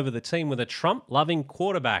name over the team with a Trump-loving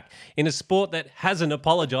quarterback in a sport that hasn't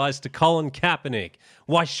apologized to Colin Kaepernick.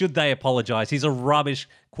 Why should they apologize? He's a rubbish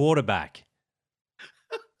quarterback.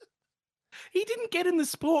 He didn't get in the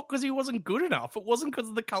sport because he wasn't good enough. It wasn't because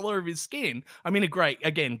of the color of his skin. I mean, great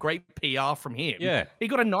PR from him. Yeah. He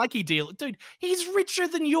got a Nike deal. Dude, he's richer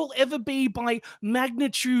than you'll ever be by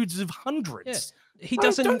magnitudes of hundreds. Yeah. He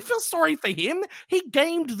doesn't. Don't feel sorry for him. He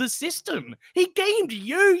gamed the system. He gamed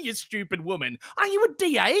you stupid woman. Are you a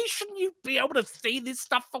DA? Shouldn't you be able to see this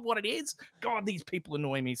stuff for what it is? God, these people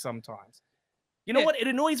annoy me sometimes. You know what? It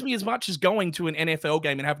annoys me as much as going to an NFL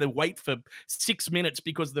game and have to wait for 6 minutes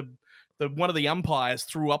because the one of the umpires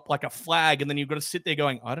threw up like a flag, and then you've got to sit there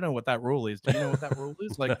going, I don't know what that rule is. Do you know what that rule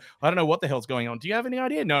is? Like, I don't know what the hell's going on. Do you have any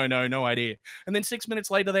idea? No idea. And then 6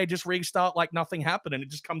 minutes later, they just restart like nothing happened, and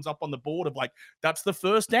it just comes up on the board of like, that's the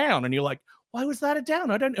first down. And you're like, why was that a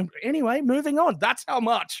down? I don't know. Anyway, moving on. That's how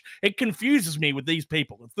much it confuses me with these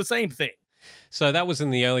people. It's the same thing. So that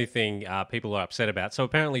wasn't the only thing people are upset about. So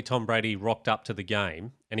apparently Tom Brady rocked up to the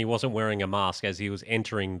game and he wasn't wearing a mask as he was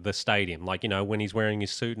entering the stadium, like, you know, when he's wearing his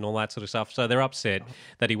suit and all that sort of stuff. So they're upset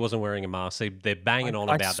that he wasn't wearing a mask. They're banging on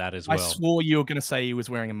about that as well. I swore you were going to say he was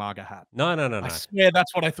wearing a MAGA hat. No. I swear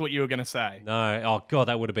that's what I thought you were going to say. No. Oh, God,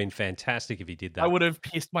 that would have been fantastic if he did that. I would have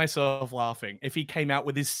pissed myself laughing if he came out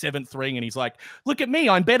with his 7th ring and he's like, look at me,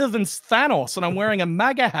 I'm better than Thanos and I'm wearing a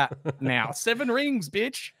MAGA hat now. 7 rings,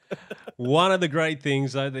 bitch. One of the great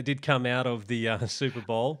things, though, that did come out of the Super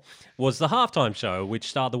Bowl was the halftime show, which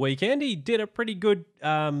started the weekend. He did a pretty good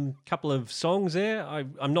couple of songs there.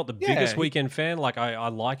 I'm not the biggest Weekend fan. Like, I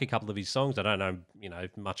like a couple of his songs. I don't know,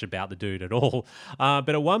 much about the dude at all. But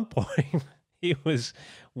at one point, he was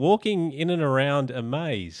walking in and around a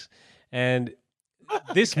maze, and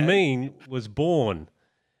this meme was born.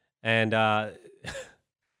 And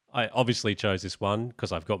I obviously chose this one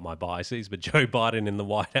because I've got my biases, but Joe Biden in the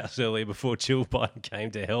White House earlier before Jill Biden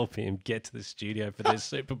came to help him get to the studio for their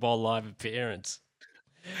Super Bowl live appearance.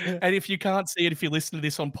 And if you can't see it, if you listen to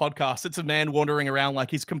this on podcast, it's a man wandering around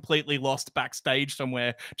like he's completely lost backstage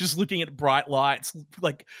somewhere, just looking at bright lights,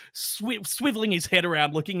 like swiveling his head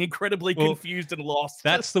around, looking incredibly confused and lost.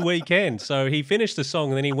 That's the weekend. So he finished the song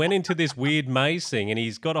and then he went into this weird maze thing and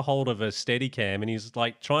he's got a hold of a Steadicam and he's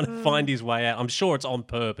like trying to find his way out. I'm sure it's on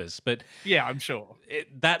purpose, but yeah, I'm sure.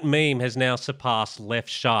 That meme has now surpassed Left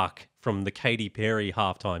Shark from the Katy Perry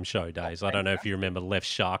halftime show days. I don't know if you remember Left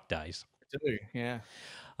Shark days. I do, yeah.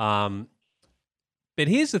 But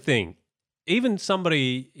here's the thing. Even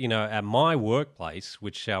somebody, at my workplace,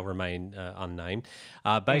 which shall remain unnamed,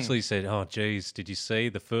 basically said, oh, geez, did you see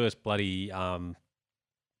the first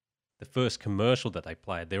the first commercial that they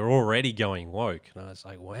played? They're already going woke. And I was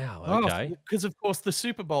like, wow, okay. Because, of course, the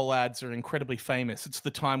Super Bowl ads are incredibly famous. It's the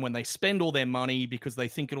time when they spend all their money because they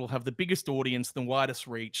think it'll have the biggest audience, the widest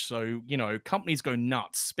reach. So, companies go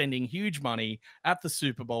nuts spending huge money at the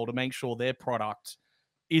Super Bowl to make sure their product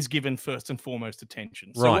is given first and foremost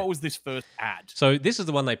attention. So what was this first ad? So this is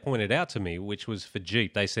the one they pointed out to me, which was for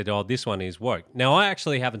Jeep. They said, oh, this one is woke. Now, I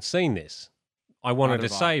actually haven't seen this. I wanted to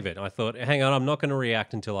save it. I thought, hang on, I'm not going to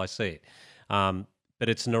react until I see it. But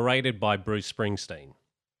it's narrated by Bruce Springsteen.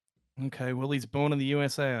 Okay, well, he's born in the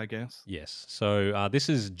USA, I guess. Yes. So this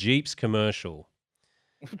is Jeep's commercial.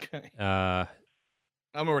 Okay. I'm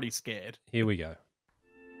already scared. Here we go.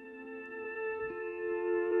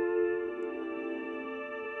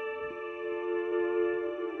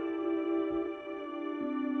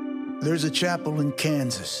 There's a chapel in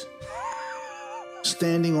Kansas,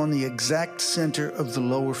 standing on the exact center of the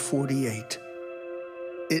lower 48.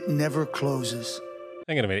 It never closes.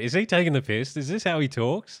 Hang on a minute. Is he taking the piss? Is this how he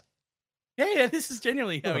talks? Yeah, this is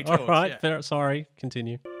genuinely how he talks. All right, fair, sorry,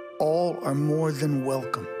 continue. All are more than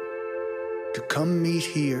welcome to come meet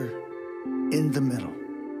here in the middle.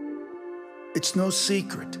 It's no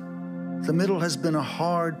secret. The middle has been a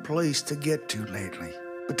hard place to get to lately,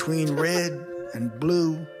 between red and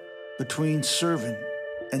blue, between servant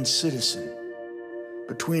and citizen,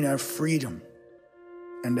 between our freedom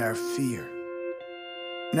and our fear.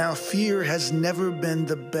 Now, fear has never been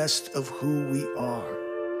the best of who we are.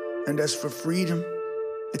 And as for freedom,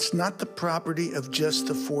 It's not the property of just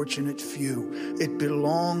the fortunate few. It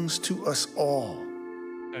belongs to us all.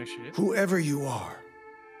 Oh, shit. Whoever you are,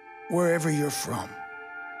 wherever you're from.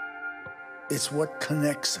 It's what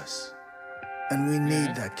connects us. And we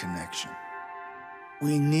need that connection.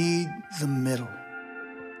 We need the middle.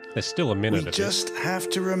 There's still a minute We of just have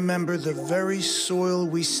to remember the very soil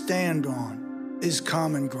we stand on is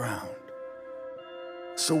common ground.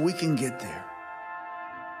 So we can get there.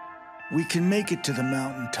 We can make it to the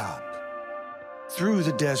mountaintop, through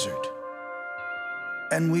the desert,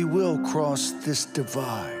 and we will cross this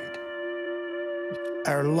divide.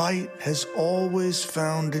 Our light has always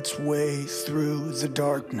found its way through the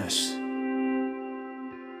darkness.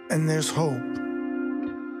 And there's hope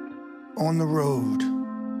on the road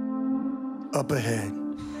up ahead.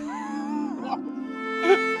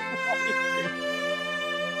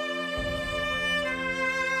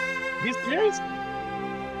 He's serious?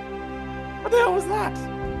 What the hell was that?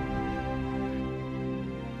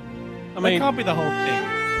 I That mean, can't be the whole thing.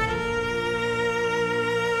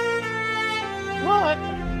 What?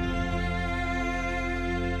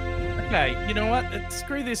 Okay, you know what?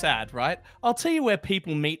 Screw this ad, right? I'll tell you where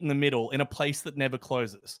people meet in the middle in a place that never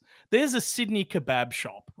closes. There's a Sydney kebab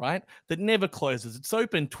shop, right? That never closes. It's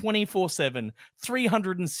open 24/7,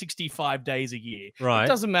 365 days a year. Right. It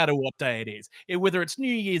doesn't matter what day it is. Whether it's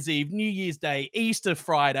New Year's Eve, New Year's Day, Easter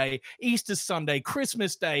Friday, Easter Sunday,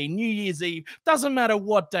 Christmas Day, New Year's Eve, doesn't matter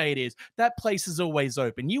what day it is. That place is always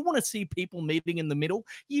open. You want to see people meeting in the middle?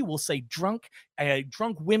 You will see drunk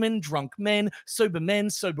women, drunk men, sober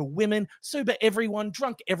women, sober everyone,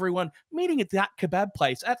 drunk everyone, meeting at that kebab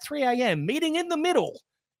place at 3 a.m., meeting in the middle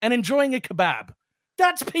and enjoying a kebab.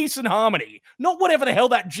 That's peace and harmony, not whatever the hell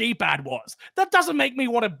that Jeep ad was. That doesn't make me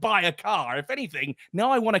want to buy a car. If anything, now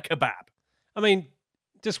I want a kebab. I mean,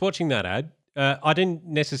 just watching that ad, I didn't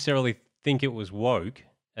necessarily think it was woke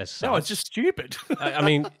as such. No, it's just stupid. I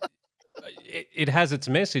mean, it has its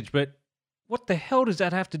message, but what the hell does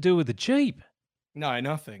that have to do with the Jeep? No,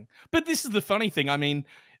 nothing. But this is the funny thing. I mean,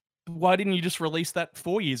 why didn't you just release that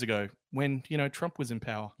 4 years ago when, Trump was in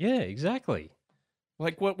power? Yeah, exactly.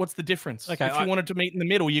 Like, what's the difference? Okay, If you wanted to meet in the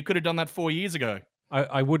middle, you could have done that 4 years ago.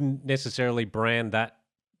 I wouldn't necessarily brand that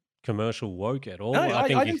commercial woke at all. No, I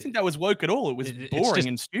think didn't think that was woke at all. It was it's boring just-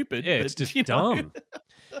 and stupid. Yeah, but, it's just you know.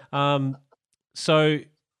 dumb. So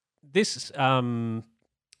this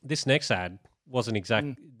next ad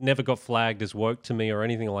wasn't never got flagged as woke to me or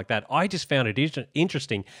anything like that. I just found it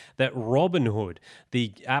interesting that Robinhood,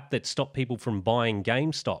 the app that stopped people from buying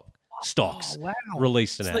GameStop stocks, wow.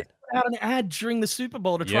 released an So ad. they put out an ad during the Super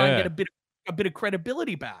Bowl to try and Yeah. get a bit of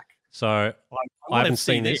credibility back. So I I wanna haven't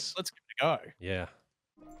see seen this. Let's give it a go. Yeah.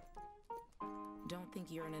 Don't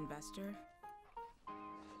think you're an investor?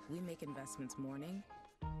 We make investments morning,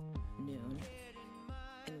 noon,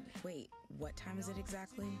 and wait, what time is it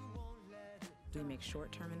exactly? We make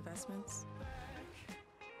short-term investments,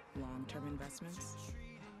 long-term investments.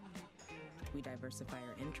 We diversify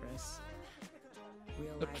our interests,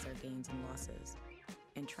 realize our gains and losses,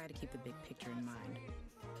 and try to keep the big picture in mind.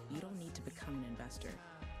 You don't need to become an investor.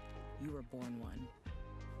 You were born one.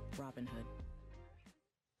 Robinhood.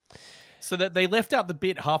 So that they left out the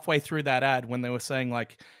bit halfway through that ad when they were saying,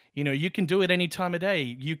 like, you can do it any time of day.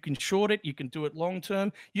 You can short it. You can do it long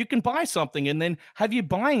term. You can buy something and then have your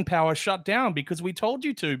buying power shut down because we told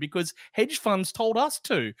you to, because hedge funds told us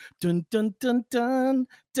to. Dun, dun, dun, dun,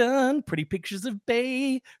 dun. Pretty pictures of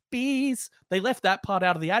babies. They left that part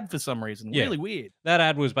out of the ad for some reason. Yeah. Really weird. That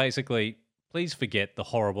ad was basically, please forget the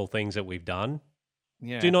horrible things that we've done.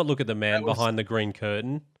 Yeah. Do not look at the man That was- behind the green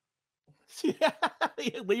curtain. Yeah,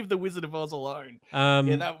 leave the Wizard of Oz alone. Um,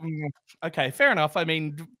 Okay, fair enough. I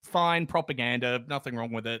mean, fine propaganda, nothing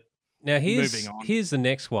wrong with it. Now Moving on. here's the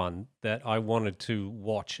next one that I wanted to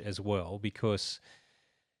watch as well, because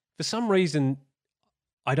for some reason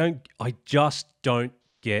I just don't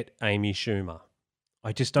get Amy Schumer.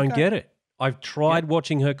 I just don't get it. I've tried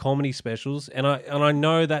watching her comedy specials, and I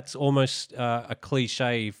know that's almost a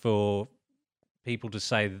cliche for people to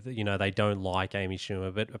say that they don't like Amy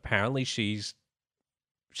Schumer, but apparently she's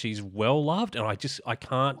well loved, and I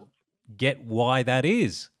can't get why that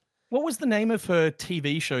is. What was the name of her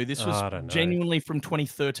TV show? This was I don't know. genuinely from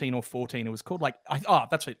 2013 or 14. It was called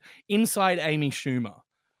that's it, Inside Amy Schumer.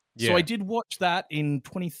 So Yeah. I did watch that in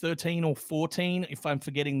 2013 or 14. If I'm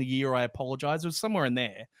forgetting the year, I apologize. It was somewhere in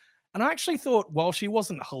there. And I actually thought, while she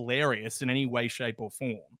wasn't hilarious in any way, shape, or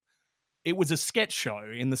form, it was a sketch show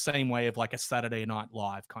in the same way of like a Saturday Night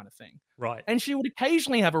Live kind of thing. Right. And she would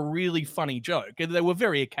occasionally have a really funny joke. And they were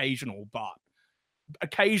very occasional, but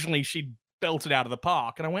occasionally she'd belted out of the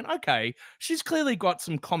park. And I went, okay, she's clearly got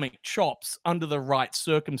some comic chops under the right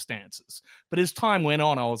circumstances. But as time went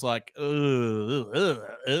on, I was like, you're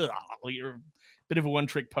a bit of a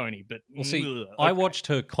one-trick pony. But Well, see, I watched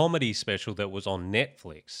her comedy special that was on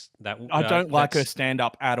Netflix. That I don't like her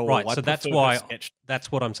stand-up at all. Right, I so that's prefer her why sketch.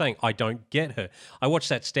 that's what I'm saying. I don't get her. I watched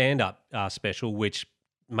that stand-up special, which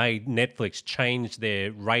made Netflix change their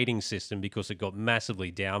rating system because it got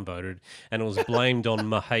massively downvoted, and it was blamed on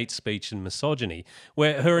my hate speech and misogyny,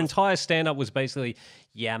 where her entire stand-up was basically,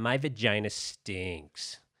 yeah, my vagina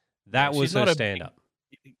stinks. That was her stand-up.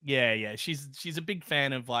 Yeah. She's a big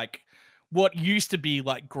fan of like what used to be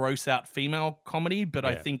like gross out female comedy, but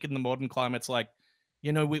I think in the modern climate, it's like,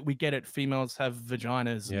 we get it. Females have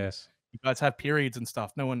vaginas. And Yes. you guys have periods and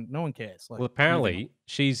stuff. No one cares. Like, Well, apparently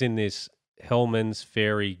she's in this Hellman's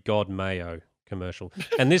Fairy God Mayo commercial,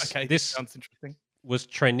 and this this sounds interesting. Was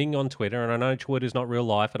trending on Twitter, and I know Twitter's not real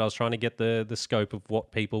life, but I was trying to get the scope of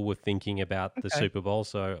what people were thinking about the Super Bowl.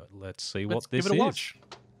 So let's see what this give it a is. watch.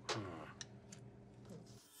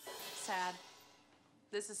 Sad.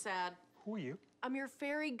 This is sad. Who are you? I'm your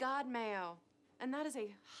fairy god Mayo, and that is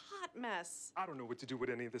a hot mess. I don't know what to do with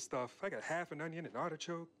any of this stuff. I got half an onion, an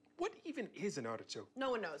artichoke. What even is an artichoke?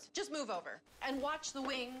 No one knows. Just move over and watch the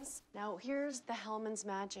wings. Now here's the Hellman's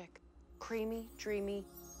magic. Creamy, dreamy,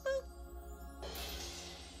 boop.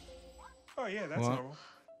 Oh yeah, that's normal.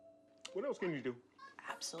 What else can you do?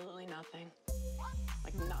 Absolutely nothing.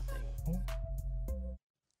 Like nothing.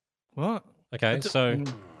 What? Okay, so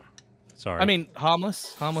sorry. I mean,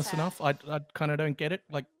 harmless enough. I kind of don't get it.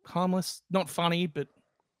 Like harmless, not funny, but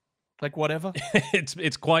like whatever.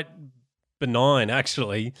 it's quite benign,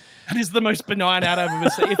 actually. That is the most benign ad I've ever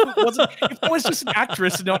seen. If it was just an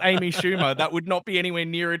actress and not Amy Schumer, that would not be anywhere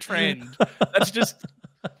near a trend.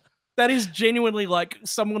 That is genuinely like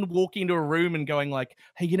someone walking into a room and going like,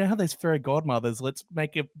 hey, you know how there's fairy godmothers? Let's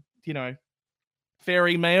make a,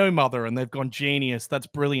 fairy Mayo mother. And they've gone, genius. That's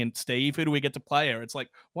brilliant, Steve. Who do we get to play her? It's like,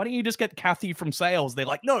 why don't you just get Kathy from sales? They're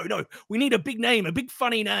like, no, we need a big name, a big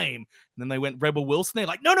funny name. And then they went Rebel Wilson. They're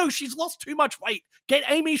like, no, she's lost too much weight. Get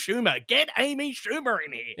Amy Schumer. Get Amy Schumer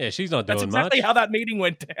in here. Yeah, she's not doing much. That's exactly how that meeting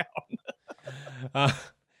went down.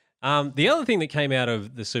 The other thing that came out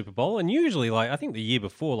of the Super Bowl, and usually, I think the year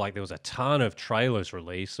before, there was a ton of trailers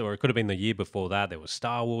released, or it could have been the year before that. There was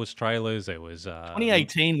Star Wars trailers. There was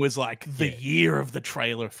 2018 was the year of the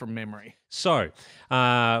trailer from memory. So,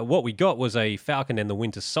 what we got was a Falcon and the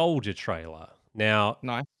Winter Soldier trailer. Now,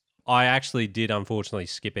 nice. I actually did unfortunately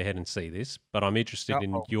skip ahead and see this, but I'm interested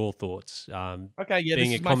in your thoughts.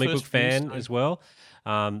 Being a comic book fan as well.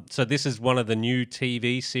 So this is one of the new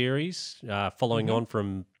TV series following on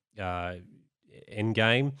from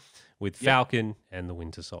Endgame with Falcon and the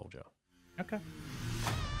Winter Soldier. Okay.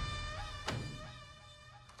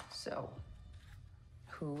 So,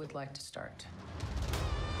 who would like to start?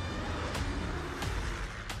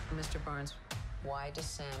 Mr. Barnes, why does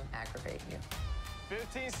Sam aggravate you?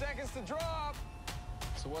 15 seconds to drop.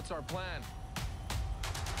 So what's our plan?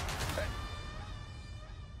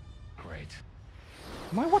 Great.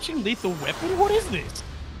 Am I watching Lethal Weapon? What is this?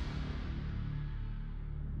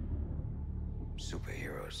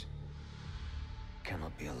 Superheroes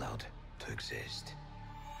cannot be allowed to exist.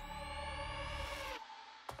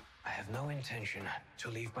 I have no intention to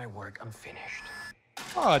leave my work unfinished.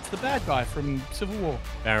 Oh, it's the bad guy from Civil War.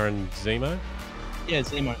 Baron Zemo? Yeah,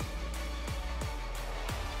 Zemo.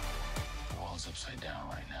 The world's upside down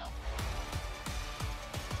right now.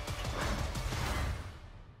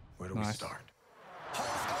 Where do we start?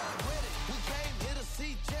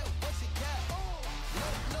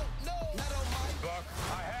 Buck,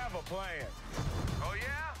 I have a plan. Oh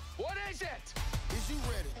yeah? What is it? Is you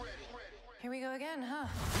ready? Here we go again, huh?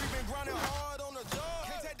 We've been grinding hard on the job.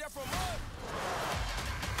 Can't take that from us.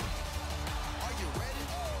 Are you ready?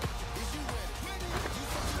 Is you ready? You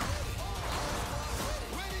said you ready.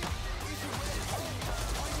 Ready? Is you ready?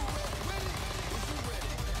 Are you ready? Is you ready?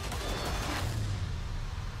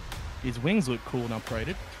 His wings look cool and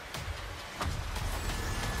upgraded.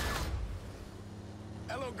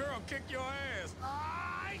 Hello, girl, kick your ass.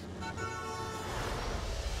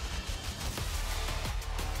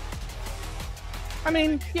 I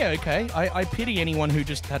mean, yeah, okay. I pity anyone who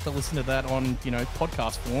just had to listen to that on,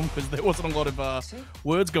 podcast form because there wasn't a lot of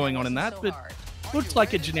words going on in that. But looked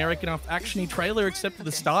like a generic enough actiony trailer, except at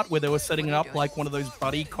the start where they were setting it up like one of those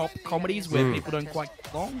buddy cop comedies where people don't quite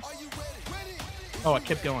get along. Oh, I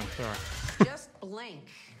kept going. Sorry. Just blink.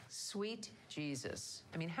 Sweet Jesus.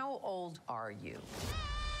 I mean, how old are you?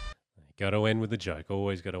 Got to end with a joke.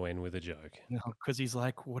 Always got to end with a joke. No, because he's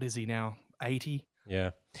like, what is he now? 80?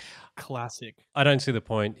 Yeah. Classic. I don't see the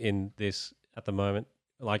point in this at the moment.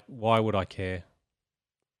 Like, why would I care?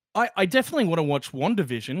 I definitely want to watch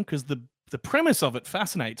WandaVision because the premise of it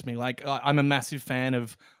fascinates me. Like, I'm a massive fan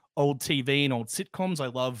of old TV and old sitcoms. I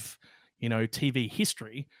love, TV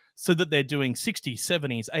history. So that they're doing 60s,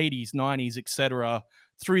 70s, 80s, 90s, etc.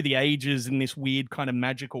 through the ages in this weird kind of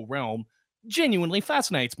magical realm genuinely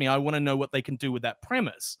fascinates me. I want to know what they can do with that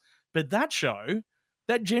premise. But that show,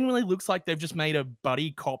 that genuinely looks like they've just made a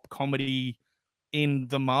buddy cop comedy in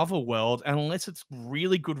the Marvel world, and unless it's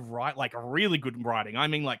really good really good writing. I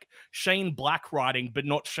mean, like Shane Black writing, but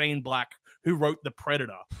not Shane Black who wrote The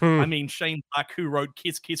Predator. I mean, Shane Black who wrote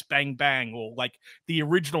Kiss Kiss Bang Bang or like the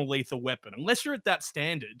original Lethal Weapon. Unless you're at that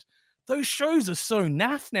standard, those shows are so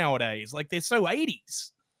naff nowadays. Like they're so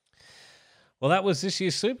 80s. Well, that was this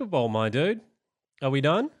year's Super Bowl, my dude. Are we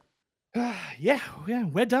done? Yeah,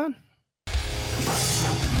 we're done.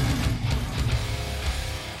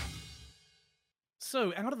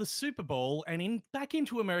 So, out of the Super Bowl and back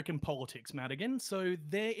into American politics, Madigan. So,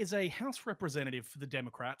 there is a House representative for the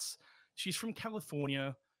Democrats. She's from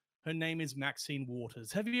California. Her name is Maxine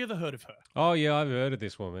Waters. Have you ever heard of her? Oh, yeah, I've heard of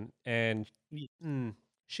this woman, and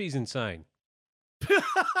she's insane.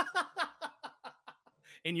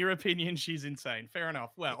 In your opinion, she's insane. Fair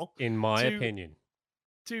enough. Well, in my opinion.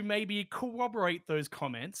 To maybe corroborate those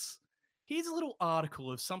comments, here's a little article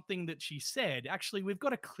of something that she said. Actually, we've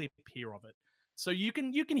got a clip here of it. So you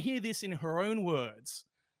can hear this in her own words,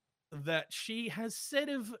 that she has said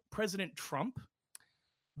of President Trump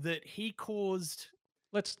that he caused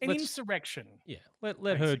an insurrection. Yeah,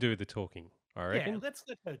 let her do the talking, I reckon. Yeah, let's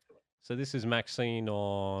let her do it. So this is Maxine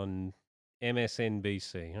on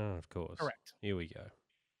MSNBC. Oh, of course. Correct. Here we go.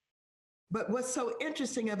 But what's so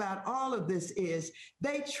interesting about all of this is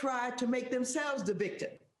they try to make themselves the victim.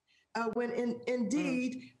 When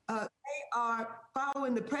indeed they are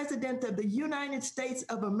following the President of the United States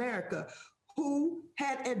of America, who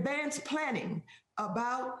had advanced planning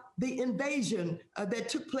about the invasion that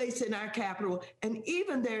took place in our capital. And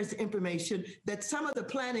even there's information that some of the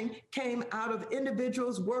planning came out of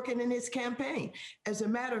individuals working in his campaign. As a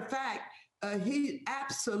matter of fact, he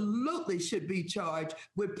absolutely should be charged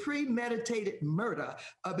with premeditated murder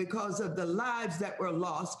because of the lives that were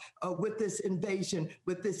lost with this invasion,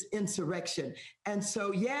 with this insurrection. And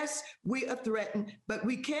so, yes, we are threatened, but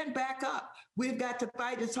we can't back up. We've got to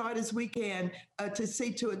fight as hard as we can to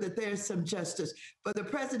see to it that there's some justice. For the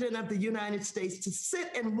President of the United States to sit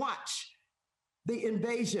and watch the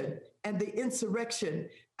invasion and the insurrection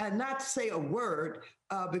and not say a word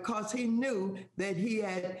because he knew that he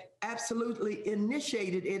had absolutely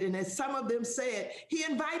initiated it. And as some of them said, he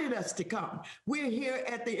invited us to come. We're here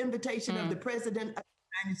at the invitation of the President of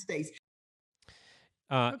the United States.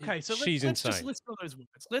 Okay, so she's let's insane. just listen to those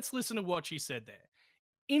words. Let's listen to what she said there.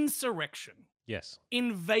 Insurrection. Yes.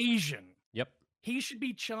 Invasion. Yep. He should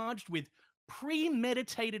be charged with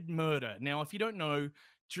premeditated murder. Now, if you don't know,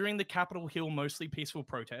 during the Capitol Hill mostly peaceful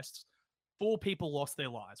protests, 4 people lost their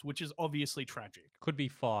lives, which is obviously tragic. Could be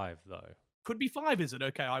 5, though. Could be 5, is it?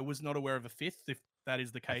 Okay, I was not aware of a 5th. If that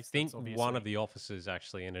is the case, I think that's obviously... one of the officers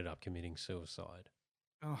actually ended up committing suicide.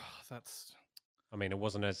 Oh, that's... I mean, it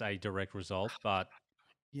wasn't as a direct result, but,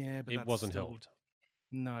 yeah, but it wasn't still... helped.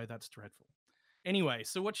 No, that's dreadful. Anyway,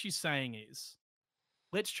 so what she's saying is,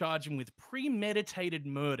 let's charge him with premeditated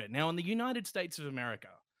murder. Now, in the United States of America,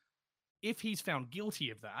 if he's found guilty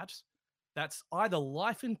of that, that's either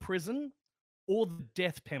life in prison or the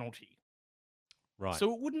death penalty. Right.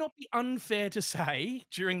 So it would not be unfair to say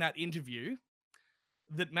during that interview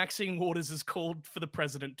that Maxine Waters has called for the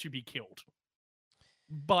president to be killed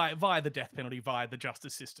via the death penalty, via the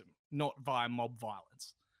justice system, not via mob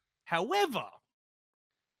violence. However,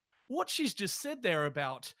 what she's just said there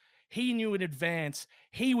about he knew in advance,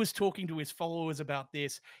 he was talking to his followers about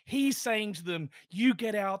this, he's saying to them, you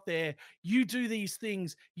get out there, you do these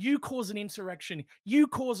things, you cause an insurrection, you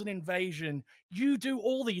cause an invasion, you do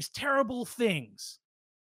all these terrible things.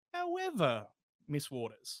 However, Miss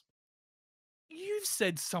Waters, you've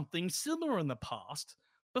said something similar in the past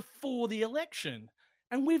before the election,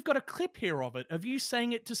 and we've got a clip here of it, of you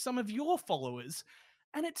saying it to some of your followers,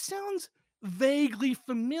 and it sounds vaguely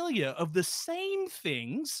familiar of the same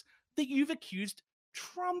things that you've accused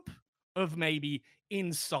Trump of maybe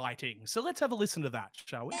inciting. So let's have a listen to that,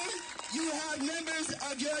 shall we? You have members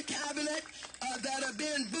of your cabinet that have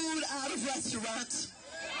been booed out of restaurants,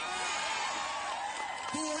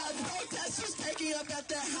 who have protesters taking up at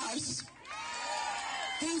their house,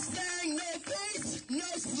 who's saying no peace, no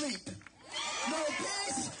sleep. No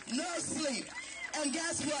peace, no sleep. And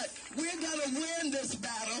guess what? We're going to win this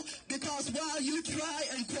battle because while you try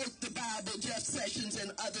and quote the Bible, Jeff Sessions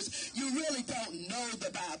and others, you really don't know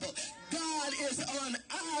the Bible. God is on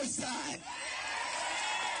our side.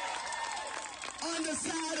 On the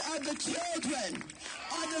side of the children,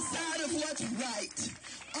 on the side of what's right,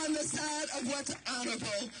 on the side of what's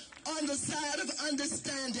honorable, on the side of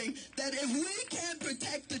understanding that if we can't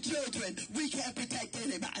protect the children, we can't protect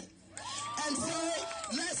anybody. And so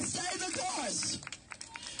let's stay the course.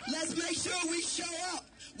 Let's make sure we show up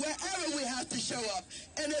wherever we have to show up.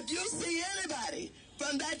 And if you see anybody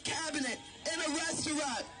from that cabinet in a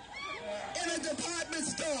restaurant, in a department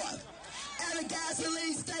store, at a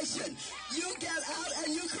gasoline station, you get out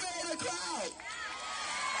and you create a crowd.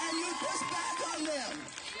 And you push back on them.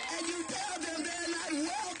 And you tell them they're not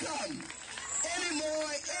welcome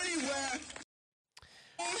anymore, anywhere.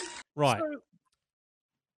 Right. So,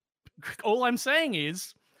 all I'm saying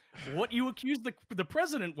is, what you accused the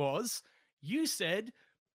president was, you said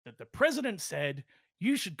that the president said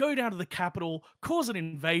you should go down to the Capitol, cause an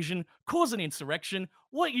invasion, cause an insurrection.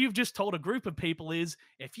 What you've just told a group of people is,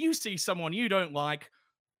 if you see someone you don't like,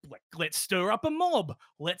 let's stir up a mob.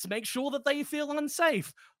 Let's make sure that they feel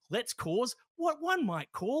unsafe. Let's cause what one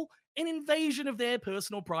might call an invasion of their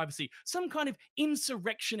personal privacy, some kind of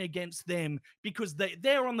insurrection against them because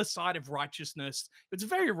they're on the side of righteousness. It's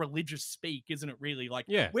very religious speak, isn't it, really? Like,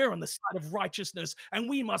 Yeah. we're on the side of righteousness and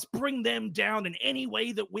we must bring them down in any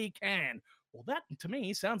way that we can. Well, that to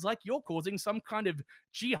me sounds like you're causing some kind of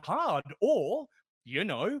jihad or, you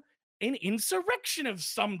know, an insurrection of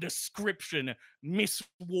some description, Miss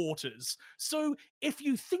Waters. So if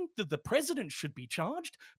you think that the president should be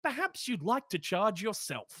charged, perhaps you'd like to charge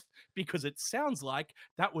yourself, because it sounds like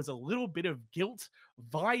that was a little bit of guilt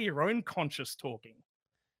via your own conscious talking.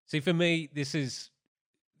 See, for me, this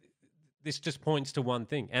just points to one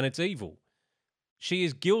thing, and it's evil. She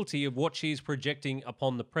is guilty of what she is projecting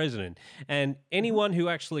upon the president. And anyone who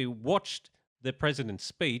actually watched the president's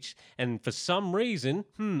speech, and for some reason,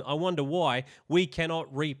 I wonder why, we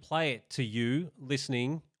cannot replay it to you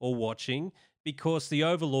listening or watching, because the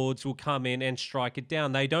overlords will come in and strike it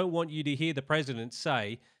down. They don't want you to hear the president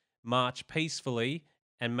say, march peacefully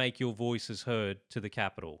and make your voices heard to the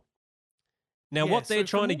Capitol. Now, Yeah, what they're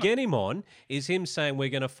so trying to from get him on is him saying we're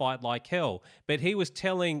going to fight like hell. But he was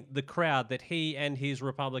telling the crowd that he and his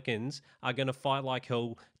Republicans are going to fight like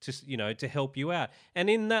hell to help you out. And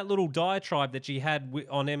in that little diatribe that she had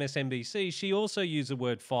on MSNBC, she also used the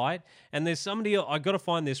word fight. And there's somebody, I got to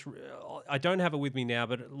find this, I don't have it with me now,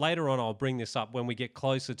 but later on I'll bring this up when we get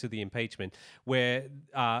closer to the impeachment, where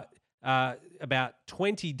about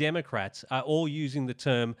 20 Democrats are all using the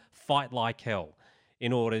term fight like hell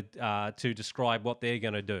in order to describe what they're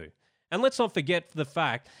going to do. And let's not forget the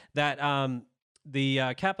fact that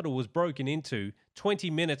the Capitol was broken into 20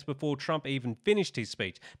 minutes before Trump even finished his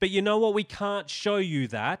speech. But you know what? We can't show you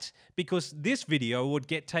that because this video would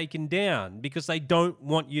get taken down because they don't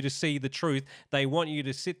want you to see the truth. They want you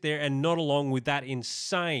to sit there and nod along with that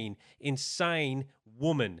insane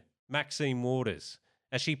woman, Maxine Waters,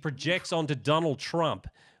 as she projects onto Donald Trump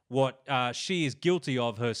what she is guilty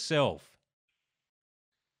of herself.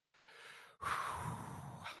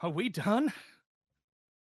 Are we done?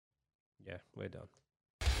 Yeah, we're done.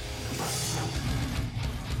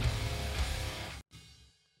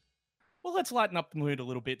 Well, let's lighten up the mood a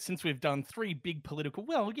little bit since we've done three political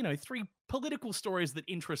stories that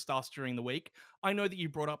interest us during the week. I know that you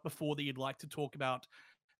brought up before that you'd like to talk about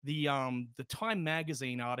the Time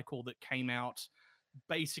magazine article that came out,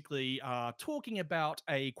 basically talking about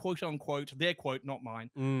a quote unquote, their quote, not mine,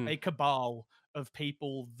 a cabal of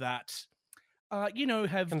people that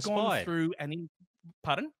have gone through and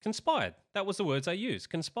pardon? Conspired. That was the words I used.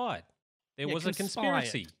 Conspired. There was a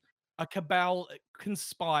conspiracy. A cabal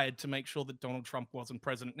conspired to make sure that Donald Trump wasn't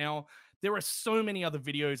president. Now, there are so many other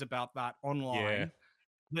videos about that online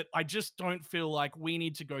that I just don't feel like we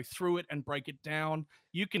need to go through it and break it down.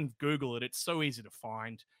 You can Google it. It's so easy to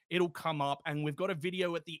find. It'll come up. And we've got a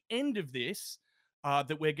video at the end of this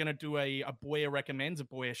that we're going to do a Boyer recommends, a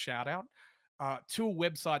Boyer shout out. To a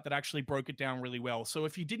website that actually broke it down really well. So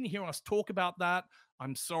if you didn't hear us talk about that,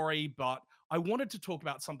 I'm sorry, but I wanted to talk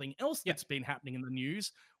about something else that's been happening in the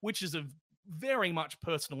news, which is of very much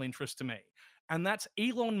personal interest to me. And that's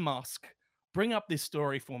Elon Musk. Bring up this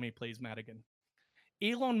story for me, please, Madigan.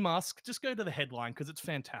 Elon Musk, just go to the headline because it's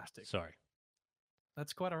fantastic. Sorry.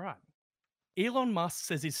 That's quite all right. Elon Musk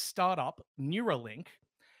says his startup, Neuralink,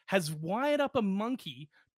 has wired up a monkey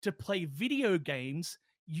to play video games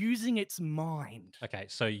using its mind. Okay,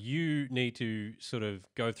 so you need to sort of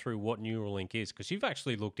go through what Neuralink is because you've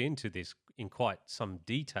actually looked into this in quite some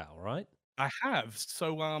detail, right? I have.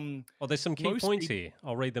 So, Well, there's some key most points people, here.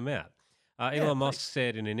 I'll read them out. yeah, Elon Musk please.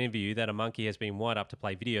 said in an interview that a monkey has been wired up to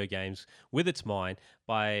play video games with its mind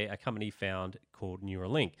by a company found called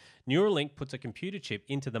Neuralink. Neuralink puts a computer chip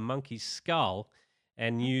into the monkey's skull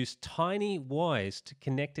and used tiny wires to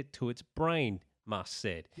connect it to its brain, Musk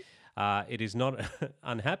said. It is not an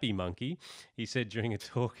unhappy monkey, he said during a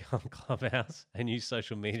talk on Clubhouse, a new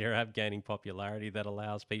social media app gaining popularity that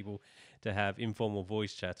allows people to have informal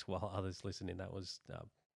voice chats while others listen in. That was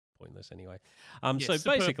pointless anyway. Yes, So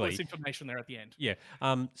superfluous basically, information there at the end. yeah.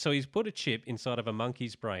 So he's put a chip inside of a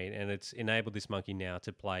monkey's brain, and it's enabled this monkey now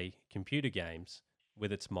to play computer games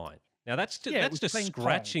with its mind. Now that's just, Yeah, it that's was just playing Pong.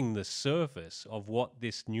 scratching the surface of what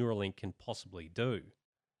this Neuralink can possibly do.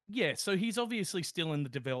 Yeah, so he's obviously still in the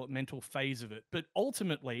developmental phase of it, but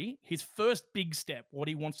ultimately, his first big step, what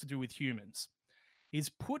he wants to do with humans, is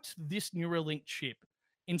put this Neuralink chip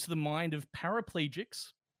into the mind of paraplegics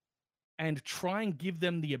and try and give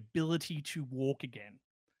them the ability to walk again.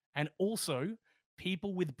 And also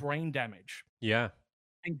people with brain damage, Yeah.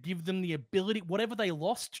 and give them the ability, whatever they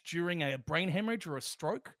lost during a brain hemorrhage or a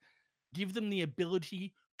stroke, give them the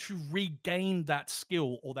ability to regain that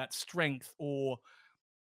skill or that strength or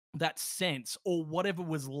that sense or whatever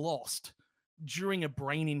was lost during a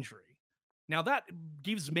brain injury. Now, that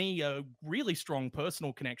gives me a really strong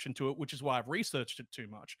personal connection to it, which is why I've researched it too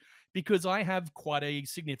much, because I have quite a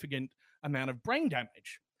significant amount of brain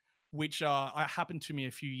damage, which happened to me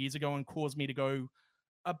a few years ago and caused me to go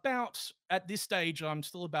about, at this stage, I'm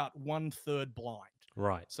still about 1/3 blind.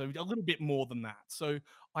 Right. So a little bit more than that. So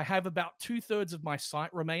I have about 2/3 of my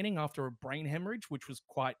sight remaining after a brain hemorrhage, which was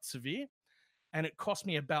quite severe. And it cost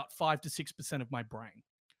me about 5 to 6% of my brain.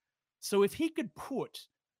 So if he could put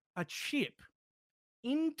a chip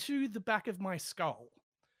into the back of my skull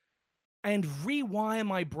and rewire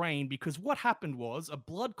my brain, because what happened was a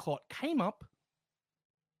blood clot came up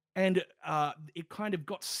and it kind of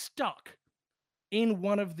got stuck in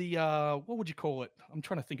one of the, what would you call it? I'm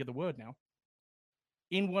trying to think of the word now.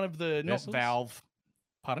 In one of the, Vessels? not valve,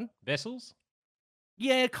 pardon? Vessels?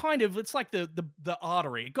 Yeah, kind of. It's like the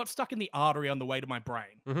artery. It got stuck in the artery on the way to my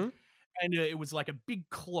brain. Mm-hmm. And it was like a big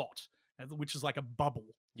clot, which is like a bubble.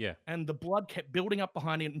 Yeah. And the blood kept building up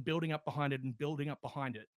behind it and building up behind it and building up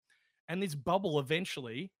behind it. And this bubble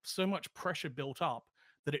eventually, so much pressure built up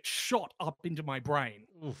that it shot up into my brain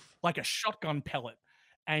Oof. like a shotgun pellet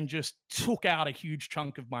and just took out a huge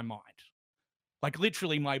chunk of my mind. Like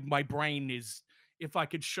literally my brain is, if I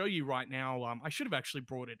could show you right now, I should have actually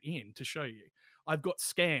brought it in to show you. I've got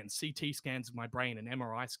scans, CT scans of my brain and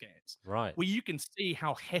MRI scans, Right. where you can see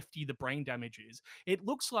how hefty the brain damage is. It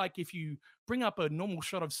looks like if you bring up a normal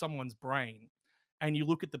shot of someone's brain and you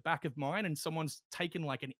look at the back of mine and someone's taken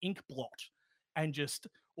like an ink blot and just,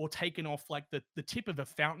 or taken off like the tip of a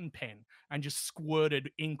fountain pen and just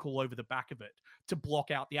squirted ink all over the back of it to block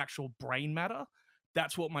out the actual brain matter.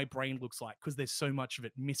 That's what my brain looks like because there's so much of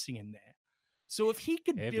it missing in there. So if he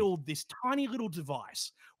could Heavy. build this tiny little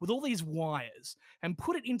device with all these wires and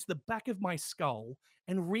put it into the back of my skull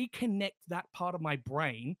and reconnect that part of my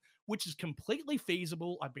brain, which is completely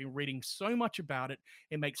feasible. I've been reading so much about it.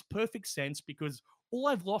 It makes perfect sense because all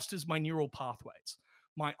I've lost is my neural pathways.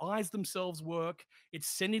 My eyes themselves work. It's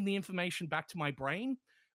sending the information back to my brain,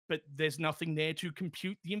 but there's nothing there to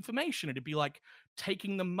compute the information. It'd be like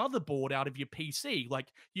taking the motherboard out of your PC.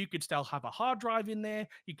 Like you could still have a hard drive in there,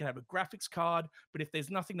 you could have a graphics card, but if there's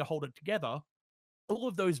nothing to hold it together, all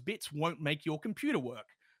of those bits won't make your computer work.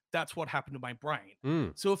 That's what happened to my brain.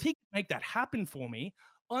 Mm. So if he could make that happen for me,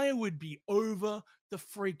 I would be over the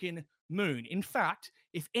freaking moon. In fact,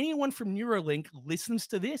 if anyone from Neuralink listens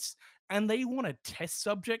to this and they want a test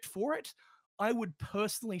subject for it, I would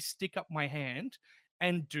personally stick up my hand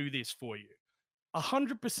and do this for you.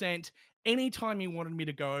 100%, anytime you wanted me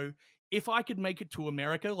to go, if I could make it to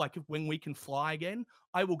America, like when we can fly again,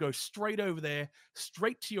 I will go straight over there,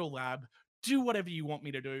 straight to your lab, do whatever you want me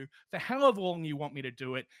to do, for however long you want me to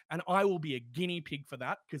do it, and I will be a guinea pig for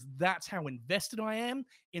that, because that's how invested I am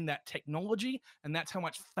in that technology, and that's how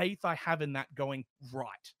much faith I have in that going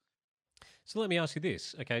right. So let me ask you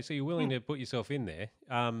this. Okay, so you're willing to put yourself in there.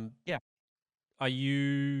 Yeah. Are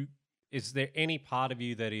you... Is there any part of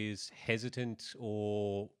you that is hesitant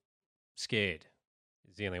or scared?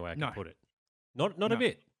 Is the only way I can No. put it. Not a No.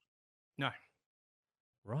 bit. No.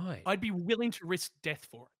 Right. I'd be willing to risk death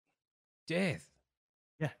for it. Death.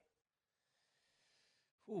 Yeah.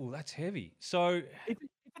 Oh, that's heavy. So If it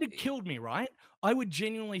had killed me, right, I would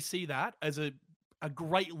genuinely see that as a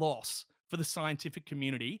great loss for the scientific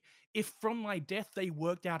community. If from my death they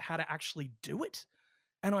worked out how to actually do it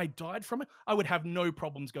and I died from it, I would have no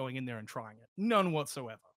problems going in there and trying it. None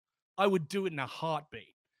whatsoever. I would do it in a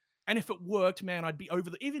heartbeat. And if it worked, man, I'd be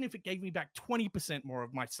even if it gave me back 20% more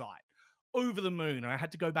of my sight, over the moon, and I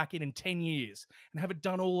had to go back in 10 years and have it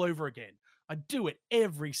done all over again. I'd do it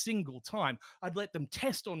every single time. I'd let them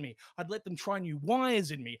test on me. I'd let them try new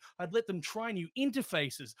wires in me. I'd let them try new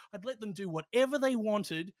interfaces. I'd let them do whatever they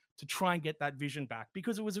wanted to try and get that vision back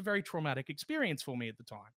because it was a very traumatic experience for me at the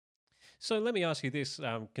time. So let me ask you this,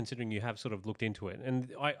 considering you have sort of looked into it,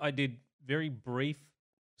 and I did very brief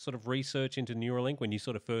sort of research into Neuralink when you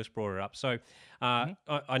sort of first brought it up. So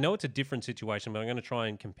I know it's a different situation, but I'm going to try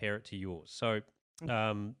and compare it to yours. So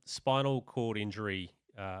spinal cord injury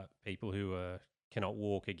people who cannot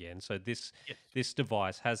walk again. So this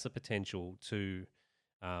device has the potential to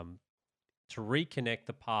reconnect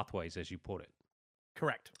the pathways, as you put it.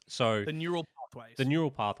 Correct. So the neural pathways. The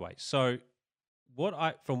neural pathways. So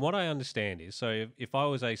from what I understand is, so if I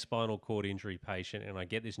was a spinal cord injury patient and I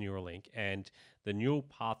get this Neuralink and the neural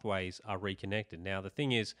pathways are reconnected. Now the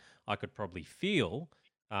thing is, I could probably feel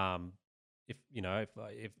if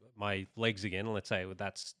my legs again, let's say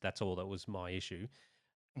that's all that was my issue,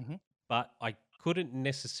 but I couldn't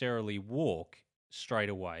necessarily walk straight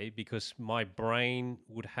away because my brain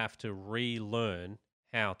would have to relearn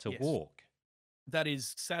how to walk. That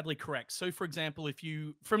is sadly correct. So, for example,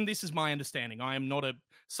 this is my understanding. I am not a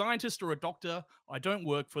scientist or a doctor. I don't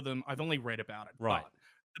work for them. I've only read about it. Right. But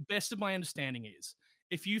the best of my understanding is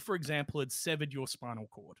if you, for example, had severed your spinal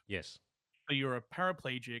cord. Yes. So you're a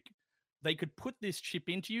paraplegic. They could put this chip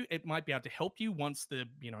into you. It might be able to help you once the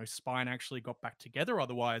spine actually got back together.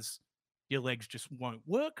 Otherwise, your legs just won't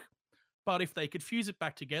work. But if they could fuse it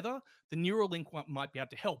back together, the Neuralink might be able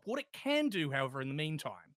to help. What it can do, however, in the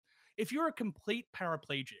meantime, if you're a complete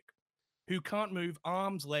paraplegic who can't move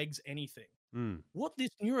arms, legs, anything, what this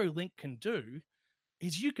Neuralink can do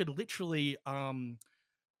is you could literally,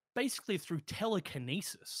 basically through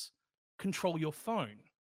telekinesis, control your phone.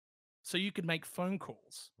 So you could make phone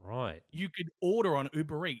calls. Right. You could order on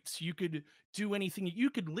Uber Eats. You could do anything. You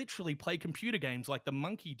could literally play computer games like the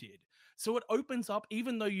monkey did. So it opens up,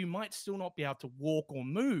 even though you might still not be able to walk or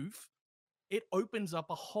move, it opens up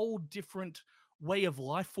a whole different way of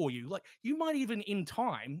life for you. Like you might even in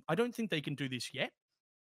time, I don't think they can do this yet.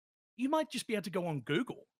 You might just be able to go on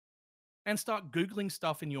Google and start Googling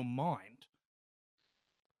stuff in your mind.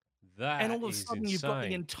 And all of a sudden you've got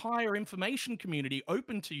the entire information community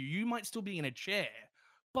open to you. You might still be in a chair,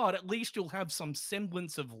 but at least you'll have some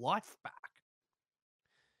semblance of life back.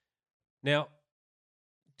 Now,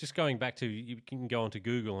 just going back to, you can go onto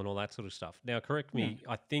Google and all that sort of stuff. Now, correct me,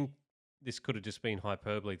 I think this could have just been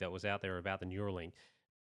hyperbole that was out there about the Neuralink,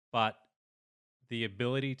 but the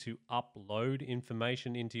ability to upload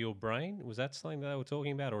information into your brain, was that something that they were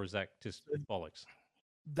talking about, or is that just bollocks?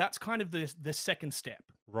 That's kind of the second step.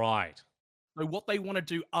 Right. So what they want to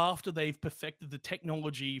do after they've perfected the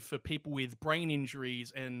technology for people with brain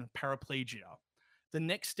injuries and paraplegia, the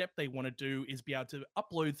next step they want to do is be able to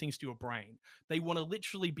upload things to your brain. They want to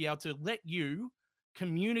literally be able to let you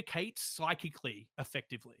communicate psychically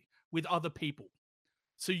effectively with other people.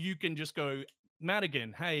 So you can just go,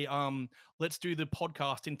 Madigan, hey, let's do the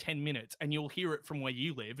podcast in 10 minutes, and you'll hear it from where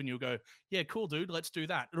you live, and you'll go, yeah, cool, dude, let's do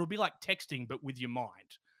that. It'll be like texting, but with your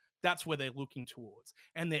mind. That's where they're looking towards.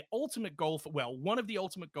 And their ultimate goal one of the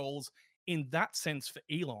ultimate goals in that sense for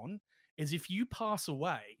Elon is if you pass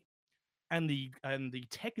away and the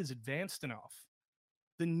tech is advanced enough,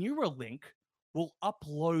 the Neuralink will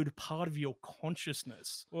upload part of your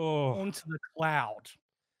consciousness onto the cloud.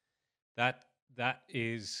 That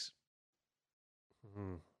is...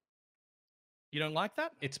 You don't like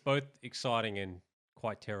that? It's both exciting and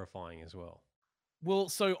quite terrifying as well. Well,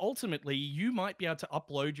 so ultimately, you might be able to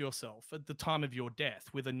upload yourself at the time of your death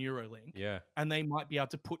with a Neuralink. Yeah. And they might be able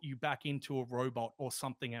to put you back into a robot or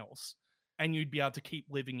something else, and you'd be able to keep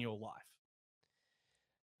living your life.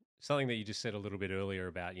 Something that you just said a little bit earlier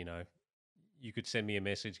about, you could send me a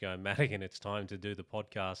message going, Madigan, it's time to do the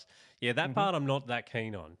podcast. Yeah, that part I'm not that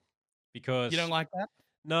keen on, because... You don't like that?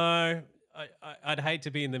 No, I'd hate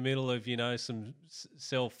to be in the middle of, some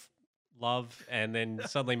self-love, and then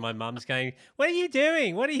suddenly my mum's going, what are you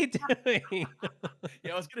doing? What are you doing?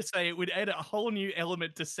 Yeah, I was going to say it would add a whole new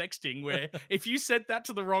element to sexting where if you said that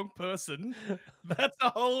to the wrong person, that's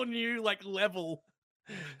a whole new level.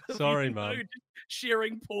 Sorry, Mum.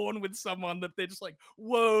 Sharing porn with someone that they're just like,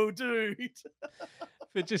 whoa, dude.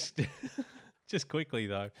 But just quickly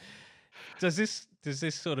though, does this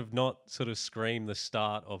sort of not scream the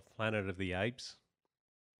start of Planet of the Apes?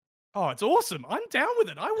 Oh, it's awesome. I'm down with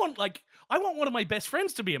it. I want one of my best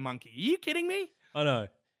friends to be a monkey. Are you kidding me? I know.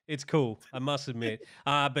 It's cool, I must admit.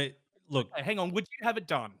 But look, hang on, would you have it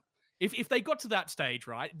done? If they got to that stage,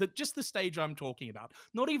 right, just the stage I'm talking about,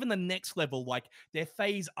 not even the next level, like their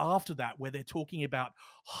phase after that, where they're talking about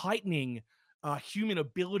heightening human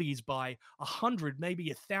abilities by 100, maybe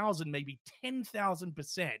 1,000, maybe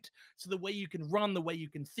 10,000%. So the way you can run, the way you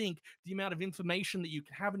can think, the amount of information that you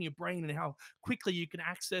can have in your brain and how quickly you can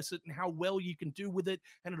access it and how well you can do with it.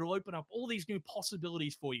 And it'll open up all these new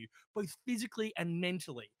possibilities for you, both physically and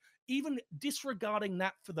mentally. Even disregarding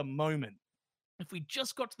that for the moment, if we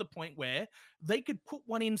just got to the point where they could put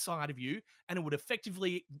one inside of you and it would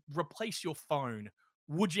effectively replace your phone,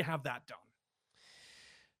 would you have that done?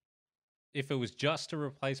 If it was just to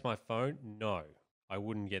replace my phone, no, I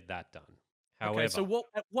wouldn't get that done. However, Okay, so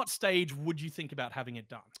at what stage would you think about having it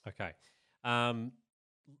done? okay.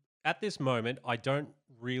 At this moment, I don't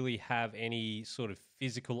really have any sort of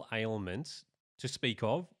physical ailments to speak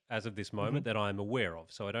of as of this moment that I'm aware of.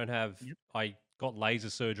 So I don't have, I got laser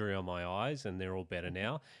surgery on my eyes and they're all better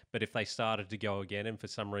now. But if they started to go again and for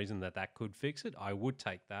some reason that could fix it, I would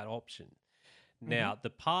take that option. Now, the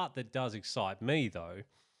part that does excite me though,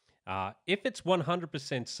 if it's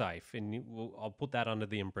 100% safe, and I'll put that under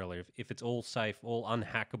the umbrella, if it's all safe, all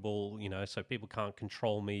unhackable, so people can't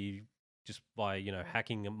control me just by,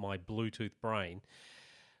 hacking my Bluetooth brain,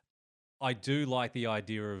 I do like the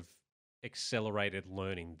idea of accelerated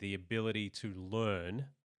learning, the ability to learn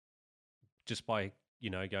just by,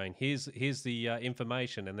 going, here's the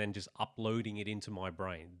information and then just uploading it into my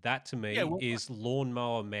brain. That to me is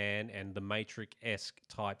Lawnmower Man and the Matrix-esque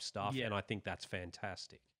type stuff, and I think that's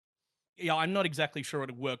fantastic. Yeah, I'm not exactly sure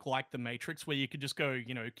it'd work like the Matrix, where you could just go,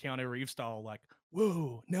 Keanu Reeves style, like,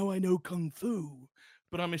 whoa, now I know Kung Fu.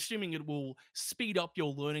 But I'm assuming it will speed up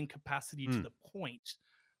your learning capacity to the point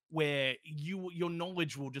where your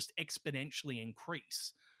knowledge will just exponentially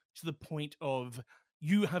increase to the point of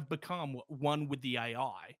you have become one with the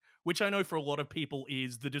AI, which I know for a lot of people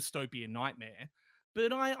is the dystopian nightmare,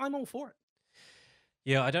 but I'm all for it.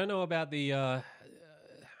 Yeah, I don't know about the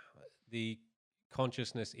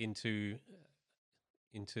consciousness into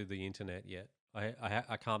the internet yet.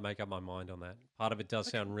 I can't make up my mind on that. Part of it does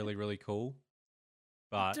sound really, really cool,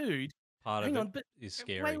 but dude, part hang of on, it but is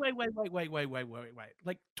scary. Wait.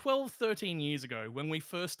 Like 12, 13 years ago, when we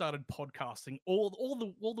first started podcasting, all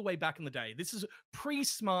the way back in the day, this is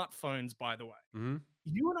pre-smartphones, by the way. Mm-hmm.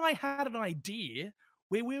 You and I had an idea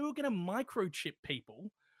where we were going to microchip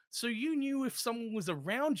people, so you knew if someone was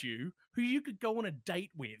around you who you could go on a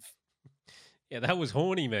date with. Yeah, that was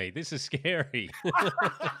horny, mate. This is scary.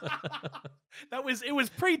 It was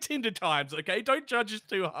pre-Tinder times, okay? Don't judge us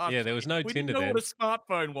too hard. Yeah, there was no we Tinder didn't know then. what a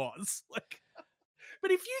smartphone was. But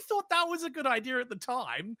if you thought that was a good idea at the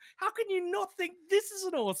time, how can you not think this is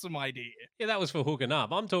an awesome idea? Yeah, that was for hooking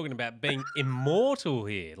up. I'm talking about being immortal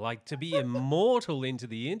here, like to be immortal into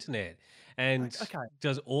the internet. And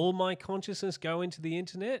does all my consciousness go into the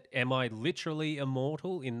internet? Am I literally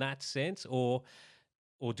immortal in that sense, or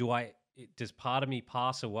does part of me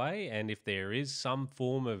pass away? And if there is some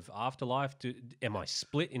form of afterlife, am I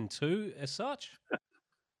split in two as such?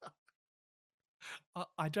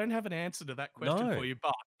 I don't have an answer to that question for you,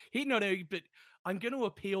 but but I'm going to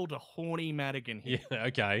appeal to horny Madigan here. Yeah,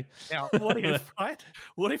 okay. Now, what if, right?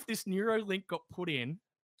 What if this Neuralink got put in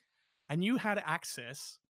and you had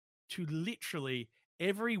access to literally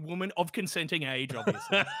every woman of consenting age,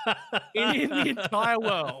 obviously, in the entire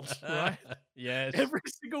world, right? Yes. Every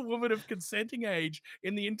single woman of consenting age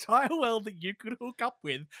in the entire world that you could hook up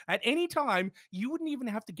with at any time, you wouldn't even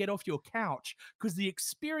have to get off your couch because the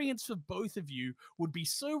experience for both of you would be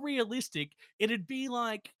so realistic. It'd be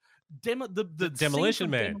like the Demolition scene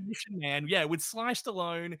from Man. Demolition Man, yeah, with Sly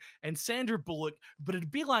Stallone and Sandra Bullock, but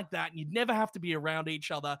it'd be like that, and you'd never have to be around each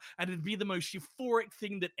other, and it'd be the most euphoric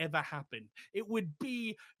thing that ever happened. It would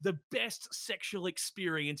be the best sexual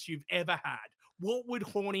experience you've ever had. What would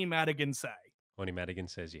Horny Madigan say? Horny Madigan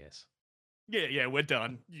says yes. Yeah, we're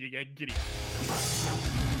done. Yeah, giddy.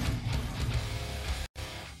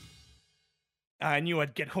 I knew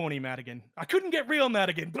I'd get Horny Madigan. I couldn't get real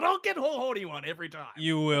Madigan, but I'll get a horny one every time.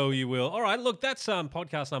 You will. All right, look, that's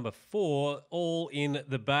podcast number 4, all in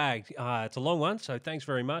the bag. It's a long one, so thanks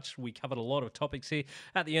very much. We covered a lot of topics here.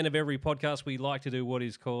 At the end of every podcast, we like to do what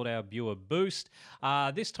is called our viewer boost.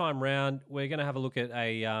 This time round, we're going to have a look at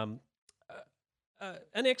an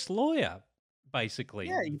ex-lawyer, basically.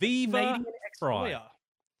 Yeah, Viva Frei.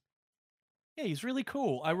 Yeah, he's really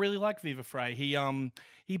cool. I really like Viva Frei.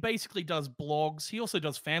 He basically does blogs. He also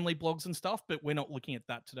does family blogs and stuff, but we're not looking at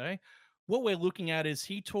that today. What we're looking at is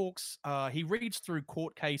he reads through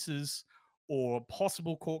court cases or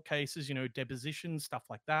possible court cases, depositions, stuff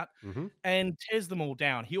like that, Mm-hmm. and tears them all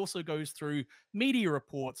down. He also goes through media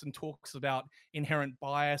reports and talks about inherent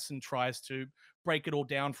bias and tries to break it all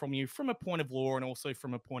down from you from a point of law and also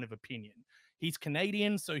from a point of opinion. He's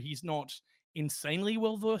Canadian, so he's not insanely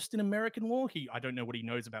well versed in American law. I don't know what he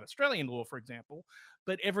knows about Australian law, for example,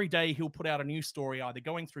 but every day he'll put out a new story, either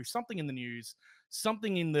going through something in the news,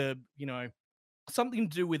 something in the, something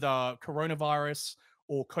to do with coronavirus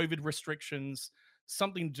or COVID restrictions,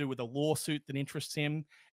 something to do with a lawsuit that interests him.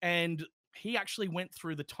 And he actually went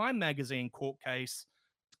through the Time Magazine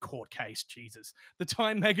Jesus. The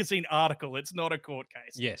Time Magazine article. It's not a court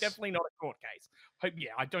case. Yes. Definitely not a court case.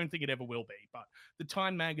 I don't think it ever will be, but the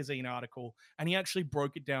Time Magazine article, and he actually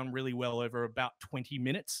broke it down really well over about 20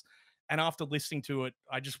 minutes. And after listening to it,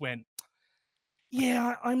 I just went,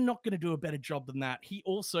 yeah, I'm not going to do a better job than that. He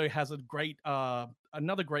also has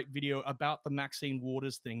another great video about the Maxine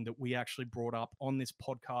Waters thing that we actually brought up on this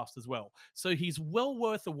podcast as well. So he's well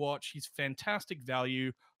worth a watch. He's fantastic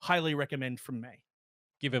value. Highly recommend from me.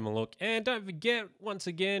 Give him a look. And don't forget, once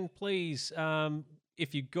again, please,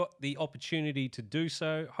 if you got the opportunity to do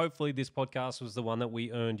so, hopefully this podcast was the one that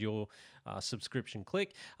we earned your subscription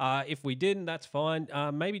click. If we didn't, that's fine.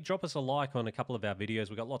 Maybe drop us a like on a couple of our videos.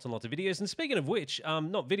 We've got lots and lots of videos. And speaking of which,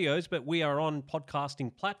 not videos, but we are on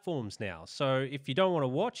podcasting platforms now. So if you don't want to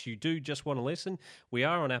watch, you do just want to listen, we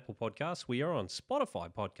are on Apple Podcasts. We are on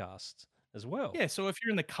Spotify Podcasts as well. Yeah, so if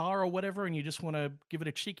you're in the car or whatever and you just want to give it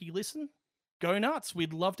a cheeky listen, go nuts.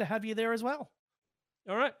 We'd love to have you there as well.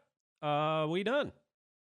 All right. We done?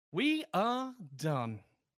 We are done.